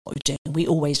what we're doing. We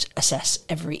always assess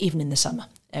even in the summer.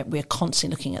 We're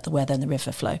constantly looking at the weather and the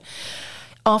river flow.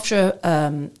 After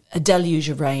a deluge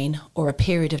of rain or a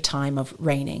period of time of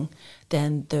raining,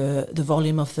 then the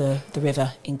volume of the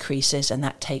river increases, and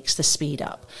that takes the speed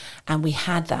up. And we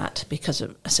had that because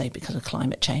of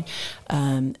climate change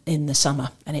in the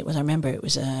summer. And I remember it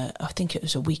was I think it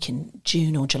was a week in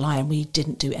June or July, and we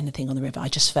didn't do anything on the river. I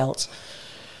just felt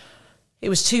it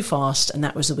was too fast, and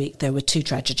that was the week there were 2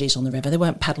 tragedies on the river. They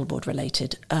weren't paddleboard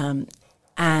related, and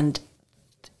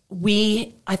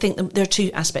I think there are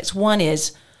 2 aspects. One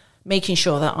is making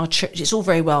sure that it's all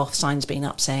very well signs being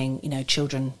up saying,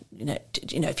 children,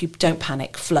 if you don't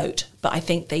panic, float. But I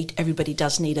think everybody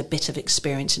does need a bit of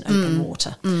experience in open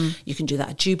water. You can do that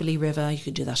at Jubilee River, you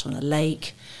can do that on a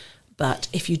lake. But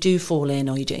if you do fall in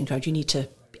or you do encourage,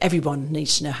 everyone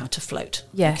needs to know how to float.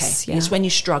 Yes. Okay? Yeah. It's when you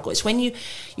struggle. It's when you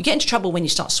get into trouble when you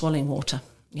start swallowing water.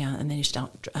 Yeah, and then you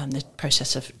start the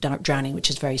process of drowning, which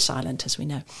is very silent, as we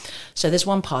know. So there's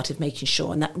one part of making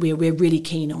sure, and that we're really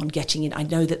keen on getting in. I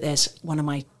know that there's one of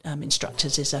my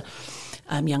instructors is a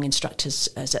young instructors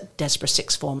is at Desborough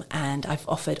Sixth Form, and I've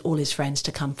offered all his friends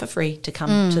to come for free to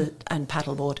come to and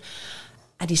paddleboard,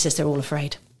 and he says they're all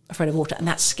afraid of water, and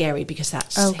that's scary because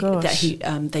that's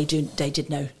they did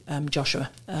know Joshua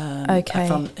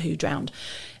from who drowned.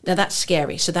 Now that's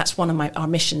scary. So that's one of our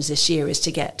missions this year is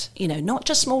to get not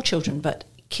just small children but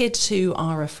kids who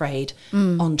are afraid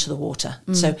onto the water.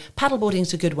 So paddleboarding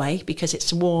is a good way because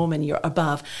it's warm and you're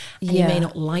above, and you may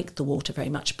not like the water very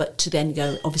much, but to then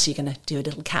go, obviously you're going to do a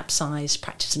little capsize,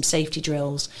 practice some safety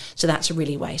drills. So that's a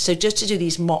really way. So just to do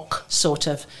these mock sort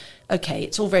of, okay,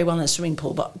 it's all very well in a swimming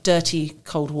pool, but dirty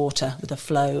cold water with a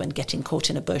flow and getting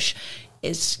caught in a bush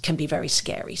can be very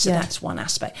scary. So that's one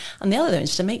aspect. And the other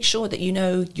is to make sure that you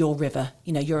know your river.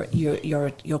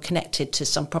 You're connected to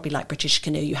some, probably like British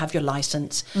Canoe. You have your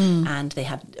license, and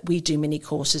we do mini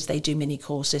courses. They do mini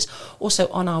courses.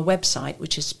 Also on our website,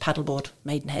 which is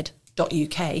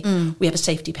paddleboardmaidenhead.uk, we have a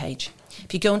safety page.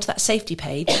 If you go onto that safety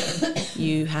page,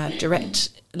 you have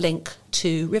direct link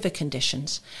to river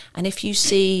conditions, and if you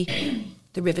see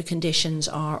the river conditions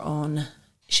are on.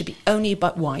 Should be only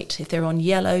but white. If they're on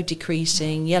yellow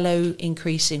decreasing, yellow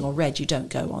increasing, or red, you don't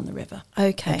go on the river.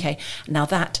 Okay. Now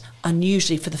that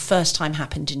unusually for the first time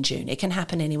happened in June. It can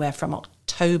happen anywhere from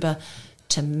October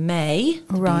to May.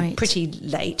 Right. Pretty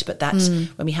late, but that's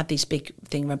when we had these big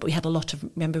thing. Remember, we had a lot of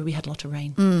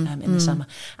rain in the summer,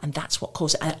 and that's what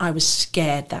caused it. And I was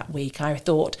scared that week. I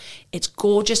thought it's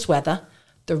gorgeous weather.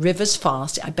 The river's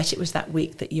fast. I bet it was that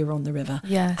week that you're on the river.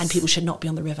 Yes. And people should not be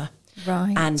on the river.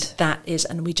 Right. And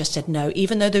we just said no,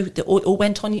 even though the all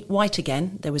went on white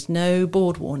again, there was no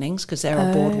board warnings, because there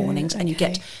are board warnings, and you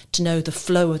get to know the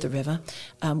flow of the river.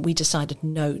 We decided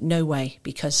no way,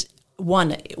 because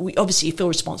we obviously feel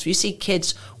responsible. You see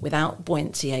kids without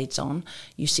buoyancy aids on,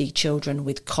 you see children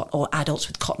with or adults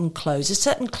with cotton clothes. There's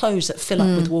certain clothes that fill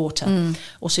up with water.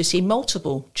 Also you see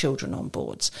multiple children on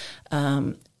boards,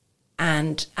 and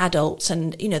adults,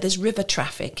 and there's river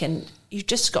traffic, and you've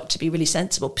just got to be really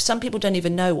sensible. Some people don't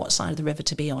even know what side of the river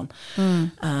to be on,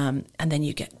 and then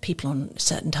you get people on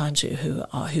certain times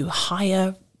who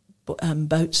hire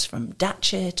boats from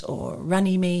Datchet or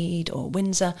Runnymede or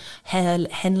Windsor,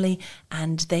 Henley,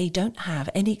 and they don't have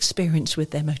any experience with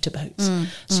their motorboats.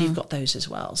 So you've got those as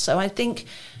well. So I think,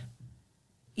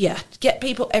 get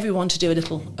everyone to do a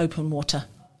little open water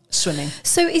swimming.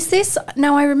 So is this,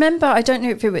 now I remember, I don't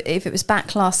know if it was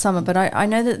back last summer, but I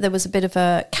know that there was a bit of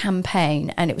a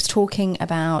campaign, and it was talking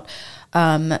about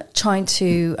trying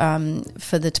to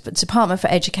for the Department for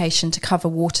Education to cover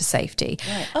water safety.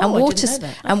 Right. And I didn't know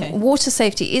that. Okay. And water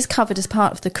safety is covered as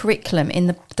part of the curriculum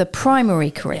in the primary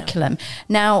curriculum.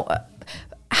 Now,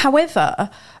 however,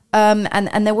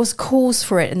 and there was calls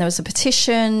for it, and there was a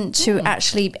petition to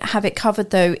actually have it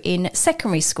covered though in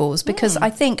secondary schools, because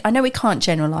I know we can't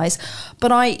generalise,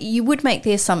 but you would make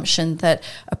the assumption that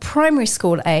a primary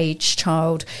school age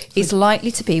child is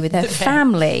likely to be with their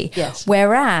family,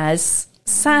 whereas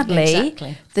sadly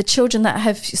the children that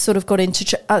have sort of got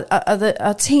into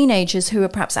are teenagers who are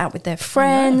perhaps out with their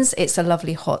friends. It's a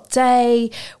lovely hot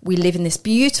day, we live in this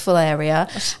beautiful area,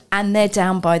 and they're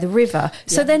down by the river,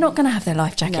 so they're not going to have their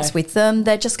life jackets with them.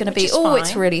 They're just going to be,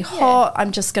 it's really hot,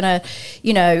 I'm just going to,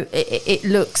 it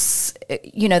looks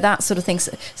that sort of thing.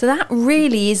 So that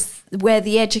really is where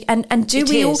the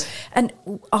and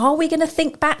are we going to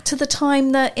think back to the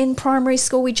time that in primary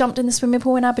school we jumped in the swimming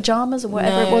pool in our pajamas or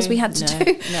whatever it was we had to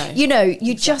do? No.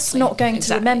 You're just not going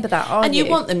to remember that, are you? And you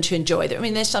want them to enjoy it. I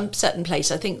mean, there's some certain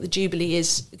place. I think the Jubilee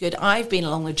is good. I've been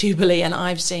along the Jubilee and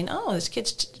I've seen, there's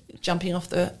kids jumping off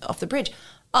the bridge.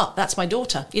 Oh, that's my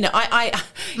daughter.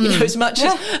 As much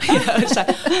as, it's like,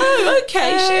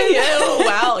 okay,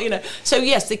 wow, So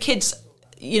yes, the kids,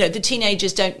 the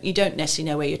teenagers you don't necessarily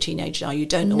know where your teenagers are. You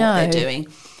don't know what they're doing.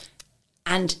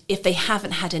 And if they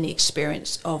haven't had any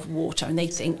experience of water and they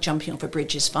think jumping off a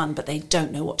bridge is fun, but they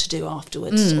don't know what to do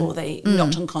afterwards, or they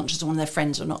knocked unconscious, or one of their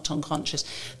friends are knocked unconscious,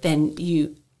 then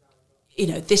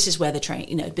this is where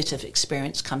the a bit of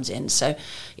experience comes in. So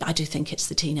I do think it's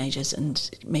the teenagers and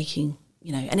making,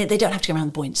 and they don't have to go around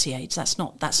the buoyancy aids. That's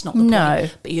not the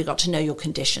point. But you've got to know your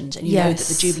conditions, and you know that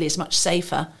the Jubilee is much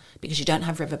safer because you don't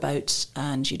have river boats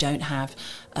and you don't have,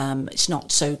 it's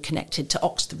not so connected to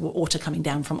the water coming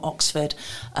down from Oxford.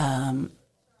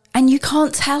 And you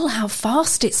can't tell how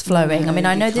fast it's flowing. I mean,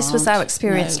 I know this was our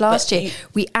experience last year.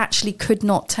 We actually could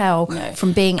not tell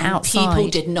from being outside. People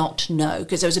did not know,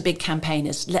 because there was a big campaign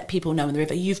as let people know in the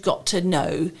river. You've got to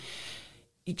know.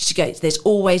 There's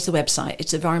always the website.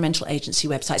 It's the Environmental Agency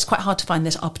website. It's quite hard to find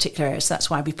our particular area, so that's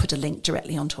why we put a link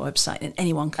directly onto our website, and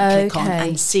anyone can click on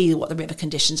and see what the river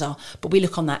conditions are. But we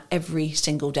look on that every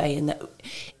single day. And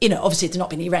obviously, if there's not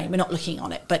been any rain, we're not looking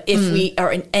on it. But if we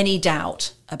are in any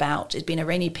doubt about it being a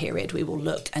rainy period, we will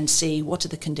look and see what are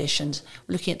the conditions.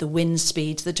 We're looking at the wind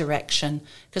speeds, the direction,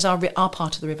 because our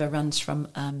part of the river runs from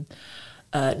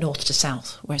north to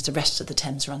south, whereas the rest of the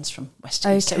Thames runs from west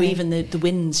to east. So even the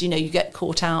winds, you get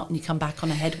caught out and you come back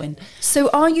on a headwind. So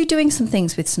are you doing some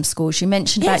things with some schools? You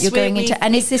mentioned about you're going into,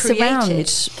 and is this around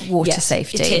water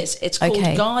safety? It is. It's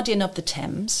called Guardian of the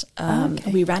Thames.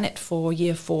 We ran it for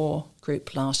Year 4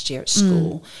 group last year at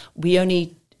school. We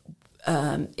only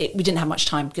we didn't have much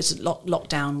time because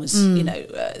lockdown was,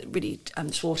 really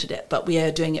thwarted it. But we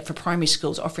are doing it for primary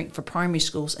schools, offering it for primary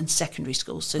schools and secondary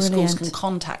schools. So schools can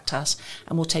contact us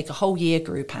and we'll take a whole year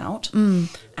group out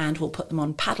and we'll put them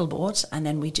on paddle boards, and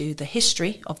then we do the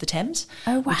history of the Thames.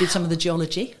 Oh, wow. We did some of the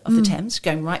geology of the Thames,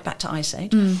 going right back to Ice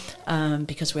Age,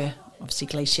 because we're obviously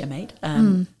glacier made.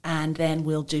 And then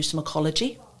we'll do some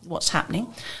ecology, what's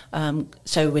happening.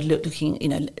 So we're looking,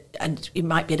 and it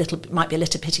might be a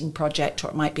litter pitting project, or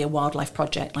it might be a wildlife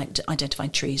project, like identifying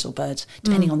trees or birds,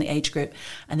 depending on the age group.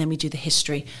 And then we do the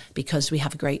history, because we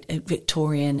have a great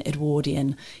Victorian,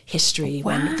 Edwardian history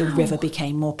when the river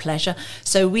became more pleasure.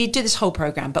 So we do this whole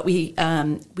program, but we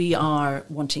are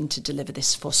wanting to deliver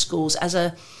this for schools as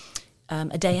a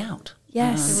day out.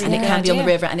 Yes, and it can be on the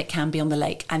river and it can be on the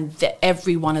lake, and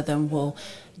every one of them will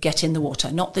get in the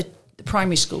water. Not the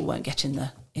primary school won't get in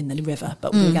the river,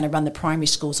 but we're going to run the primary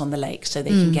schools on the lake, so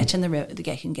they can get in the river,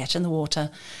 they can get in the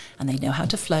water, and they know how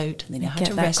to float, and they know how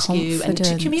to rescue and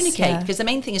to communicate. Because the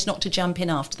main thing is not to jump in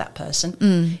after that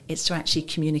person; it's to actually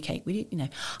communicate.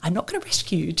 I'm not going to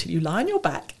rescue you till you lie on your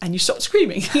back and you stop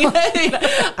screaming.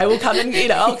 I will come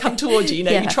and I'll come towards you.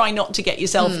 You try not to get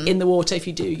yourself in the water. If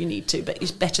you do, you need to, but it's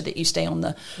better that you stay on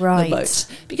the boats,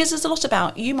 because there's a lot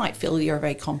about, you might feel you're a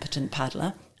very competent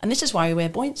paddler. And this is why we wear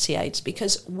buoyancy aids,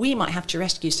 because we might have to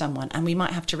rescue someone, and we might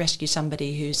have to rescue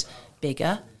somebody who's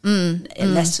bigger,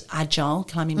 less agile,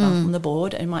 climbing up on the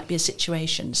board. It might be a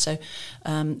situation. So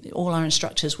all our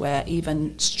instructors wear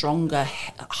even stronger,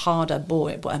 harder,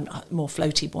 more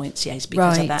floaty buoyancy aids,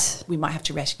 because of that. We might have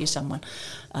to rescue someone.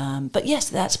 But yes,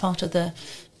 that's part of the...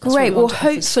 Great. Well,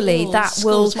 hopefully that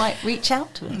will... Schools might reach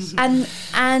out to us.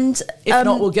 And if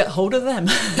not, we'll get hold of them.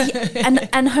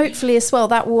 and hopefully as well,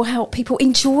 that will help people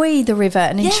enjoy the river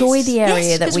and enjoy the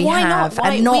area that we have,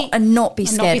 and not be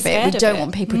scared of it. We don't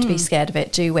want people to be scared of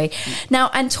it, do we? Now,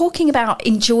 and talking about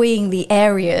enjoying the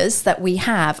areas that we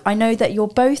have, I know that you're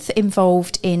both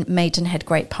involved in Maidenhead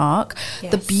Great Park,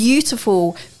 the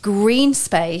beautiful green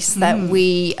space that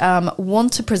we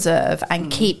want to preserve and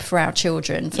keep for our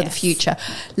children for the future.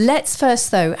 Let's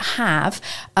first, though, have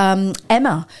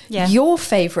Emma, your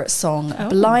favourite song,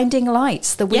 Blinding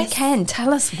Lights, The Weekend.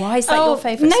 Tell us, why is that your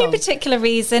favourite song? No particular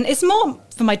reason. It's more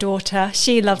for my daughter.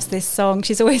 She loves this song.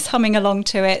 She's always humming along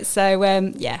to it. So,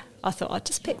 I thought I'd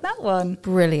just pick that one.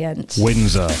 Brilliant.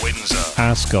 Windsor,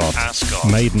 Ascot,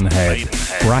 Maidenhead,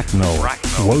 Bracknell,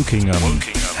 Wokingham,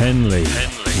 Henley,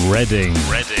 Reading.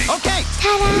 Okay.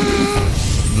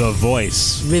 Ta-da! The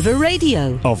voice. River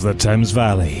Radio. Of the Thames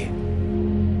Valley.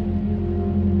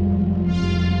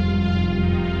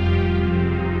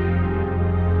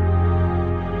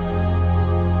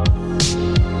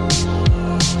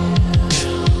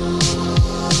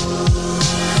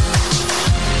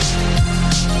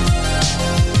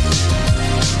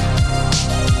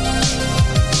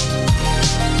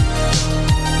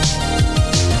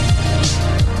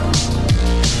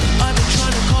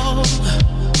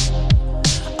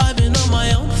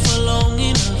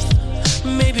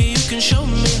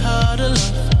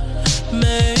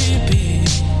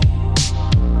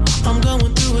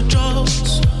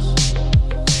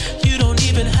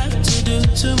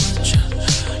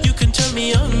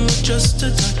 just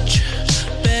a touch,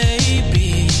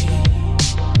 baby.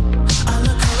 I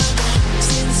look around,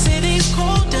 since city's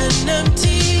cold and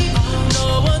empty,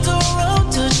 no one's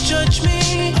around to judge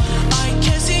me. I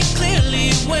can see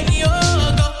clearly when you're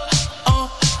gone.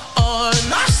 I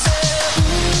said,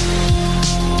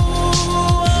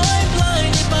 ooh, I'm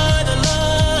blinded by the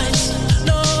lights.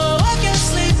 No, I can't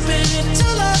sleep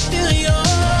until I feel your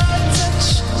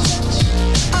touch.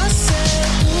 I said,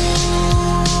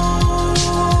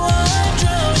 ooh, I'm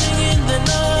drowning in the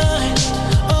night.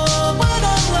 Oh, when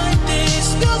I'm like this,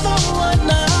 you're the one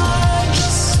I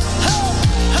just,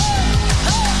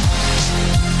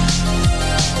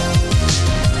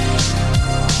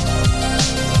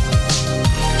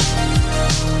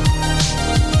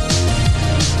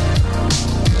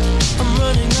 I'm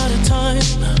running out of time,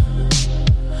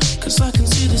 'cause I can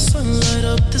see the sun light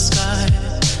up the sky.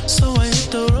 So I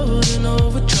hit the road in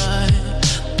overdrive,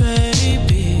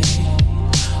 baby.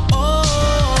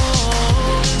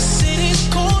 Oh, the city's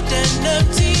cold and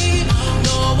empty.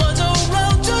 No one's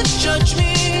around to judge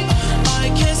me. I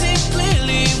can see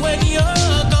clearly when you're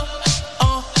gone.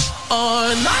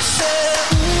 And I said,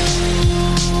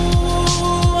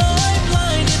 ooh, I'm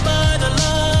blinded by the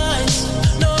lights.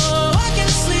 No, I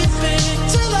can't sleep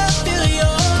until I feel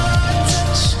your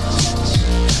touch.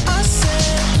 I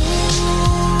said,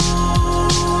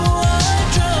 ooh, I'm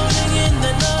drowning in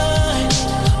the night.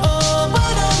 Oh,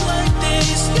 when I'm like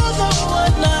this, you're the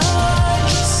one I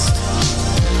just.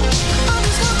 I'm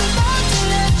just coming back to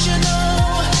let you know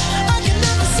I can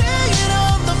never say it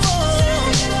on the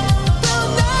phone.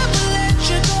 They'll never let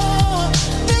you go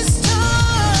this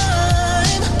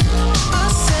time. I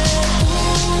said,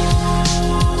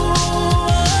 ooh,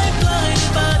 I'm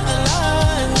blinded by the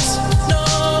lights. No,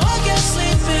 I can't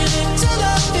sleep until I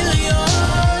feel your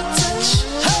touch.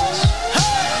 Hey,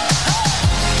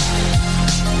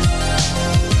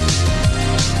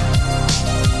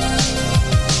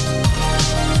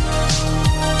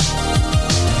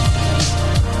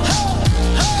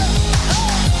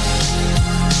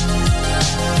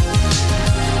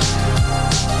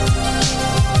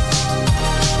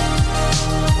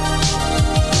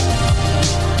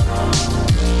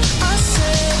 I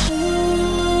said,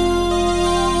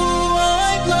 ooh,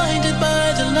 I'm blinded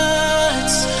by the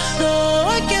lights. No,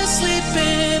 I can't sleep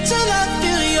until I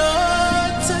feel your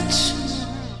touch.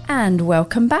 And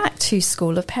welcome back to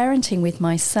School of Parenting with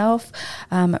myself,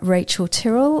 Rachel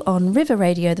Tyrrell, on River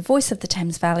Radio, the voice of the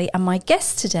Thames Valley. And my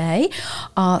guests today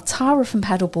are Tara from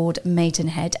Paddleboard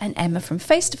Maidenhead and Emma from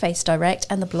Face to Face Direct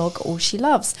and the blog All She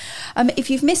Loves. If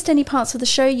you've missed any parts of the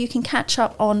show, you can catch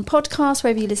up on podcasts,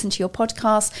 wherever you listen to your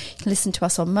podcasts. You can listen to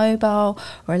us on mobile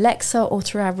or Alexa or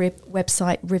through our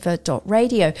website,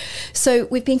 river.radio. So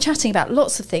we've been chatting about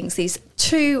lots of things. These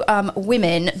two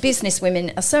women, business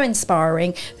women, are so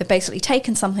inspiring. They've basically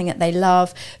taken something that they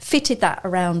love, fitted that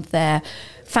around their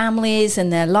families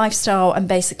and their lifestyle, and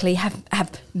basically have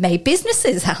made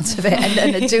businesses out of it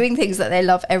and are doing things that they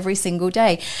love every single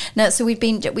day. Now, so we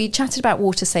chatted about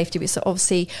water safety, which is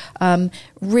obviously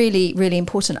really, really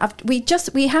important. We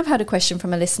have had a question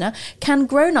from a listener. Can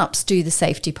grown-ups do the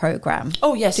safety program?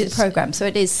 Oh, yes. Do the program. So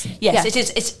it is. Yes, it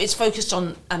is. It's focused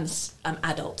on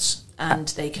adults, and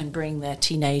they can bring their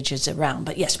teenagers around.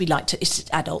 But yes, we like to. It's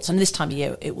adults, and this time of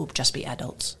year it will just be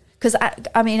adults. Because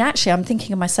I mean, actually, I'm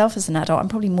thinking of myself as an adult. I'm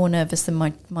probably more nervous than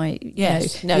my.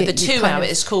 Yes, the 2 hour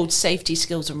is called Safety,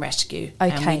 Skills and Rescue.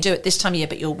 Okay, and we do it this time of year,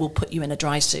 but we'll put you in a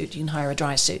dry suit. You can hire a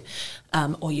dry suit,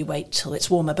 or you wait till it's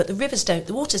warmer. But the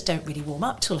waters don't really warm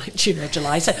up till like June or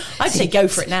July. So I'd say go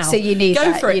for it now. So you need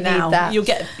go for it now. You'll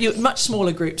get much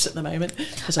smaller groups at the moment.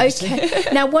 Okay.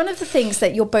 Now, one of the things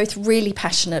that you're both really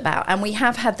passionate about, and we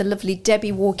have had the lovely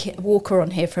Debbie Walker on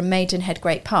here from Maidenhead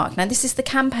Great Park. Now, this is the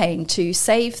campaign to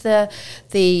save the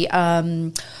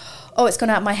it's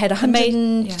gone out of my head,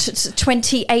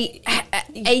 128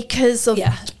 acres of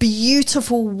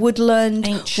beautiful woodland,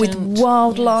 ancient, with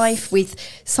wildlife, with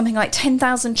something like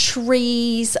 10,000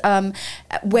 trees,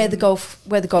 where the golf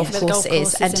course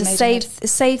is, and to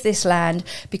save this land,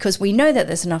 because we know that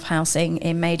there's enough housing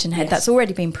in Maidenhead. That's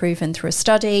already been proven through a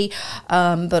study,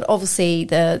 but obviously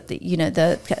the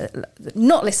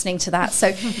not listening to that.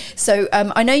 So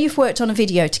I know you've worked on a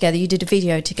video together. You did a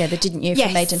video together, didn't you, for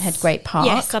Maidenhead Great Park?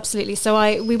 Yes, absolutely.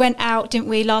 So we went out, didn't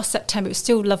we, last September? It was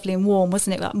still lovely and warm,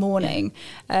 wasn't it, that morning?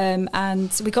 And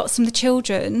we got some of the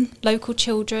children, local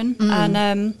children,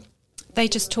 and they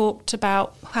just talked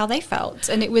about how they felt,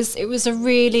 and it was a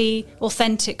really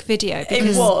authentic video.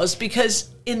 Because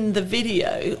in the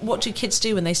video, what do kids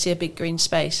do when they see a big green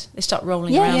space? They start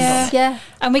rolling around.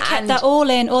 And we kept that all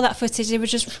in, all that footage. They were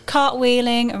just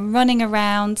cartwheeling and running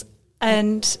around.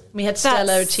 And we had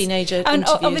Stella, a teenager, and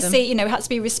obviously, them. we had to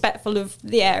be respectful of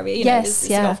the area. Yes,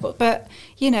 but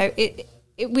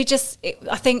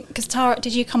I think, because Tara,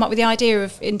 did you come up with the idea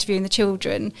of interviewing the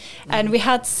children? And we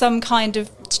had some kind of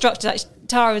structure that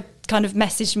Tara kind of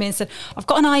messaged me and said, I've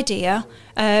got an idea,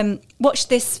 watch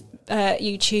this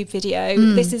YouTube video.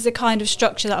 This is the kind of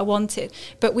structure that I wanted.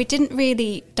 But we didn't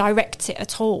really direct it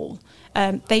at all.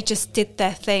 They just did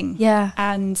their thing. Yeah.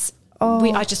 And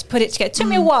I just put it together. It took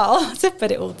me a while to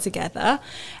put it all together.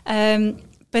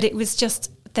 But it was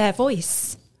just their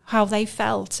voice, how they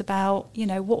felt about,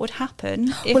 what would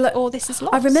happen if all this is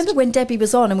lost. I remember when Debbie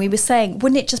was on and we were saying,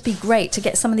 wouldn't it just be great to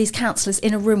get some of these counsellors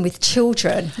in a room with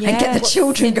children and get the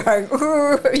children going,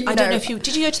 I don't know if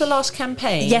did you go to the last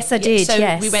campaign? Yes, I did, So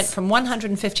yes. we went from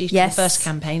 150 to the first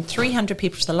campaign, 300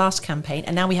 people to the last campaign,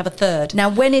 and now we have a third. Now,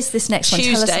 when is this next one?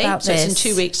 Tell us about so this. it's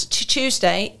in 2 weeks.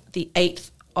 Tuesday, the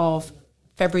 8th of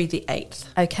February the 8th.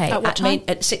 Okay. At what time?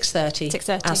 At 6:30.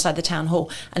 6:30. Outside the town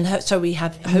hall. And so we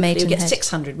have, hopefully we'll get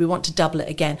 600. We want to double it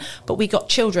again. But we got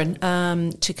children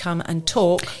to come and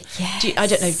talk. Yes. I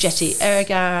don't know, Jessie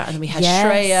Ergar, and we had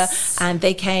Shreya, and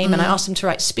they came and I asked them to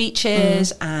write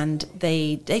speeches, and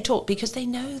they talk because they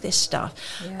know this stuff.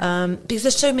 Because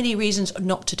there's so many reasons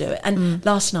not to do it. And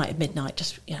last night at midnight,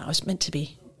 just, I was meant to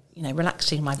be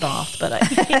relaxing in my bath, but I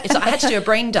had to do a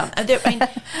brain dump.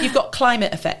 You've got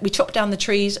climate effect. We chop down the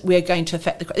trees, we're going to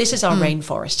affect this is our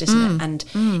rainforest, isn't it?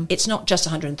 And it's not just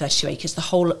 132 acres. The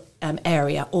whole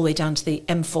area, all the way down to the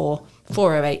M4,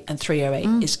 408 and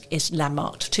 308 is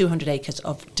landmarked. 200 acres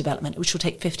of development, which will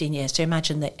take 15 years. So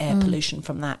imagine the air pollution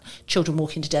from that. Children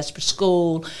walking to Desborough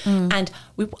School. And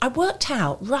I worked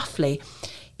out roughly,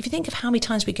 if you think of how many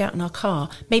times we go out in our car,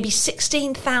 maybe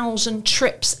 16,000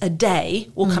 trips a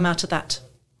day will come out of that.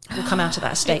 Will come out of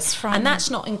that estate, and that's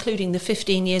not including the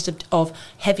 15 years of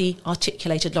heavy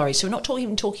articulated lorries. So we're not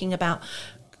even talking about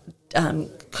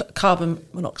carbon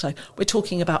monoxide. We're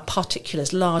talking about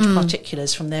particulars, large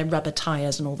particulars from their rubber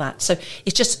tyres and all that. So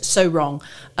it's just so wrong.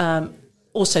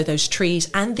 Also those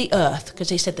trees and the earth, because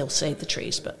they said they'll save the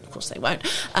trees, but of course they won't.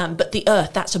 But the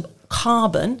earth, that's a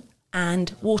carbon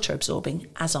and water absorbing,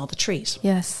 as are the trees.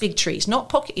 Yes. Big trees, not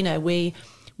pocket,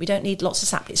 we don't need lots of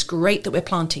sap. It's great that we're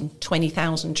planting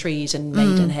 20,000 trees in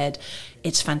Maidenhead.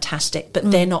 It's fantastic, but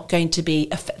they're not going to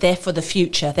be, they're for the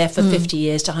future. They're for 50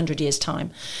 years to 100 years time.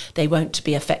 They won't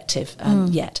be effective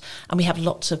yet. And we have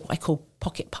lots of what I call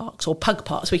pocket parks or pug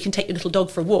parks where you can take your little dog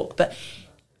for a walk. But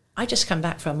I just come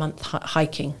back for a month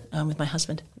hiking with my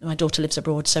husband. My daughter lives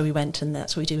abroad, so we went, and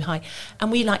that's what we do, hike.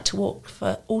 And we like to walk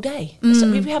for all day.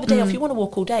 So if you have a day off, you want to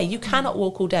walk all day. You cannot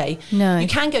walk all day. No. You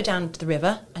can go down to the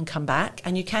river and come back,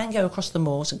 and you can go across the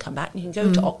moors and come back, and you can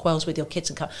go to Ockwells with your kids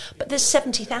and come. But there's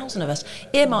 70,000 of us,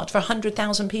 earmarked for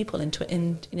 100,000 people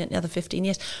in another 15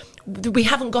 years. We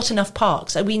haven't got enough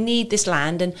parks, so we need this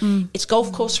land, and it's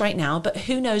golf course right now, but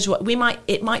who knows what,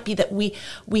 it might be that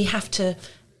we have to...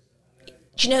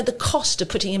 Do you know the cost of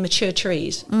putting in mature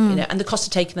trees, and the cost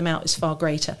of taking them out is far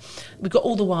greater. We've got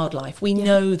all the wildlife. We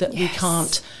know that we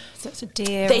can't. That's a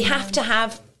deer. They have to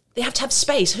have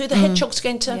space. Who the hedgehog's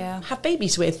going to have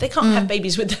babies with? They can't have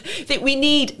babies with. We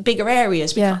need bigger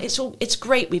areas. It's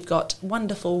great. We've got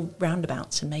wonderful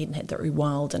roundabouts in Maidenhead that are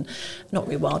rewild and not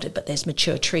rewilded, but there's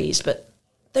mature trees. But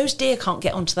those deer can't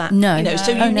get onto that. No.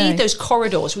 So you need those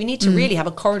corridors. We need to really have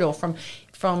a corridor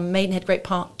from Maidenhead Great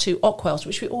Park to Ockwells,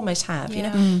 which we almost have,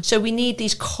 So we need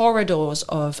these corridors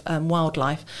of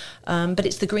wildlife. But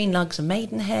it's the green lugs of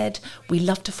Maidenhead. We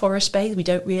love to forest bathe. We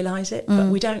don't realise it, but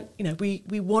we don't,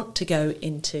 we want to go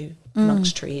into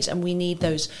amongst trees, and we need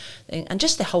those. And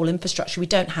just the whole infrastructure. We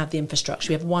don't have the infrastructure.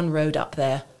 We have one road up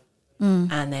there.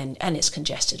 And it's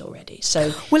congested already.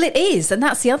 So it is, and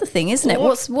that's the other thing, isn't it?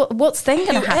 What's then going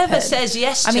to happen? Whoever says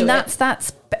yes to it. I mean,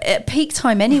 that's peak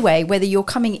time anyway. Whether you're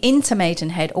coming into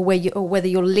Maidenhead or whether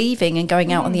you're leaving and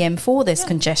going out on the M4, there's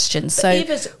congestion. But so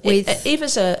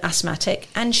Eva's asthmatic,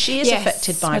 and she is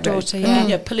affected by pollution.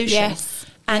 Yes.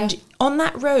 And on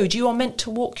that road, you are meant to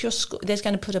walk your school. There's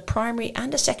going to put a primary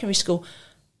and a secondary school.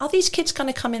 Are these kids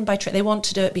going to come in by train? They want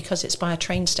to do it because it's by a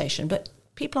train station, but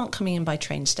people aren't coming in by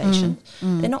train station.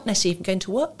 They're not necessarily even going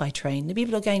to work by train. The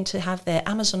people are going to have their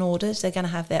Amazon orders, they're going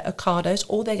to have their Ocados,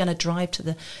 or they're going to drive to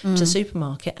the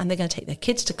supermarket, and they're going to take their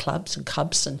kids to clubs and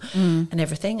cubs and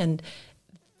everything. And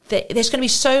there's going to be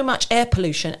so much air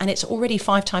pollution, and it's already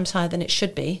 5 times higher than it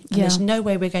should be. And there's no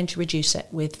way we're going to reduce it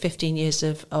with 15 years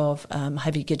of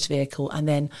heavy goods vehicle, and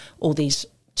then all these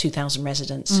 2,000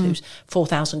 residents, who's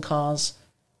 4,000 cars.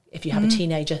 If you have a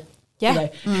teenager,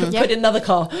 put in another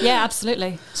car. Yeah,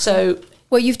 absolutely. So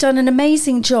Well, you've done an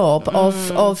amazing job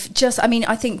of just, I mean,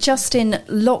 I think just in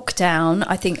lockdown,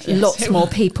 I think lots more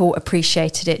people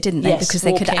appreciated it, didn't they? Yes, because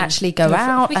they could actually go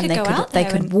out and they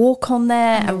could walk on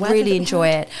there and really enjoy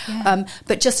it. Yeah.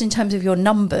 But just in terms of your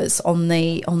numbers on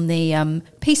the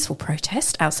peaceful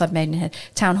protest outside Maidenhead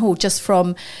Town Hall, just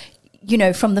from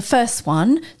the first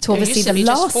one to obviously the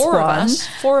last one.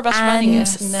 Four of us running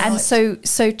it. And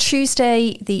so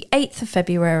Tuesday, the 8th of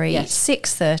February,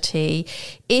 6:30,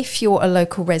 if you're a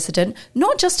local resident,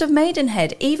 not just of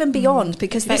Maidenhead, even beyond,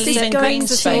 because this is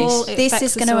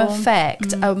going to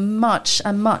affect a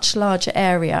much larger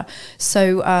area.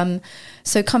 So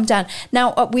come down.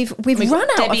 Now, we've run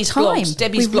out of time.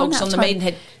 Debbie's blogs on the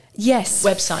Maidenhead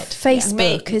website,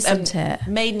 Facebook, isn't it?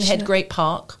 Maidenhead Great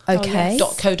Park. Okay.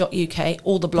 .co.uk.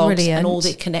 All the blogs and all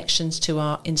the connections to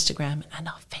our Instagram and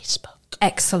our Facebook.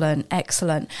 Excellent.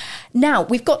 Now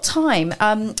we've got time.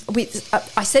 I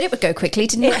said it would go quickly,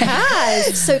 didn't it? It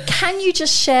has. So can you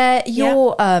just share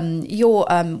your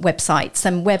websites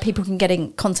and where people can get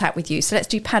in contact with you? So let's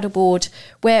do Paddleboard.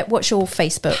 What's your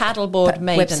Facebook? Paddleboard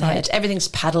Maidenhead. Everything's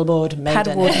Paddleboard Maidenhead.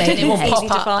 Paddleboard Maidenhead. It will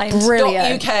pop up.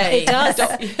 Brilliant. .uk. It does.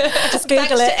 Just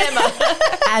Google it.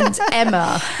 And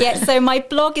Emma. Yeah. So my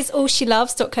blog is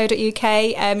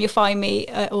allsheloves.co.uk. You'll find me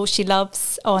at All She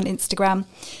Loves on Instagram.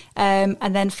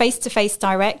 And then face-to-face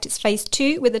direct, it's phase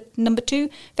 2 with a number 2,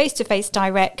 face-to-face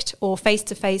direct or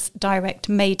face-to-face direct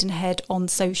Maidenhead on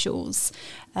socials.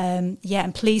 And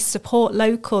please support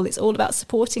local. It's all about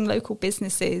supporting local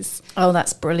businesses. Oh,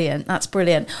 that's brilliant.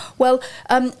 Well,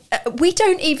 we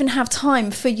don't even have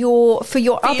time for your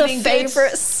other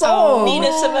favourite song.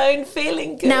 Nina Simone,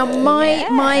 Feeling Good. Now,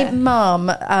 my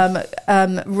mum,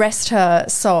 rest her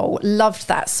soul, loved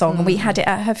that song, and we had it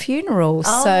at her funeral.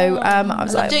 So I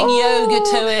was like, doing yoga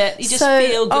to it. You just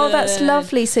feel good. Oh, that's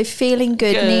lovely. So Feeling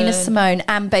Good, Nina Simone,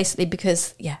 and basically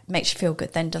because it makes you feel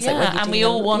good. Then does it? When and we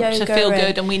all want to feel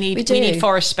good. And we need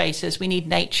forest spaces. We need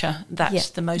nature. That's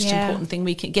the most important thing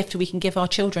we can give our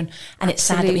children. And it's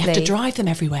sad that we have to drive them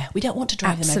everywhere. We don't want to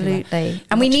drive them everywhere. Absolutely.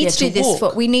 And we need to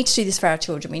do this for our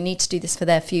children. We need to do this for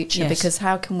their future because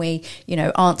how can we,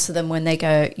 answer them when they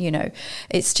go,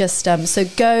 it's just so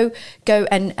go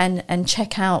and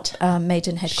check out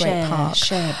Maidenhead Great Park.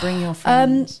 Share, bring your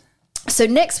friends. So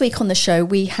next week on the show,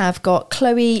 we have got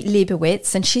Chloe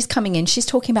Leibowitz, and she's coming in. She's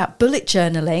talking about bullet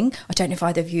journaling. I don't know if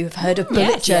either of you have heard of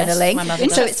bullet journaling.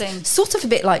 Yes. So it's sort of a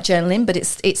bit like journaling, but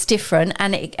it's different,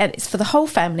 and it's for the whole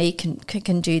family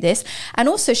can do this. And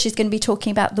also she's going to be talking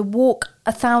about the Walk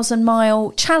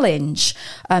 1,000-mile challenge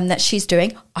that she's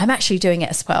doing. I'm actually doing it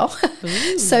as well.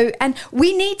 So, and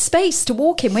we need space to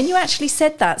walk in. When you actually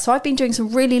said that, so I've been doing some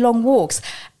really long walks,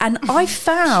 and I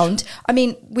found,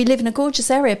 we live in a gorgeous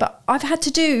area, but I've had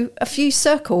to do a few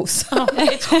circles. What are we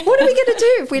going to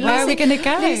do if we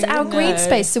lose our green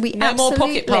space? So we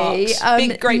absolutely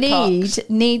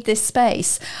need this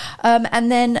space.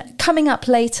 And then coming up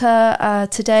later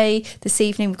today, this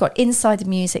evening, we've got Inside the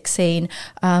Music Scene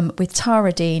with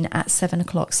Tara Dean at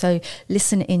 7:00. So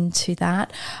listen into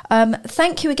that.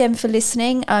 Thank you again for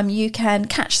listening. You can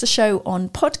catch the show on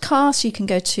podcast. You can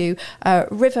go to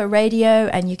River Radio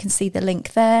and you can see the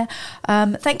link there.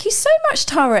 Thank you so much,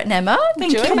 Tara and Emma, for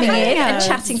coming in and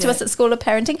chatting to us at School of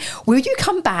Parenting. Will you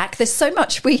come back? There's so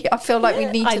much I feel like we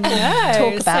need to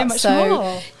talk about. So much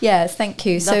more. Yeah, thank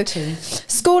you. Love to.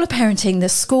 School of Parenting, the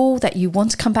school that you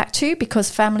want to come back to, because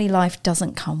family life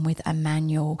doesn't come with a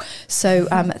manual. So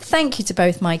thank you to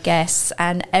both my guests,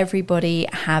 and everybody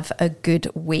have a good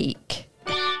week.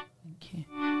 Thank you.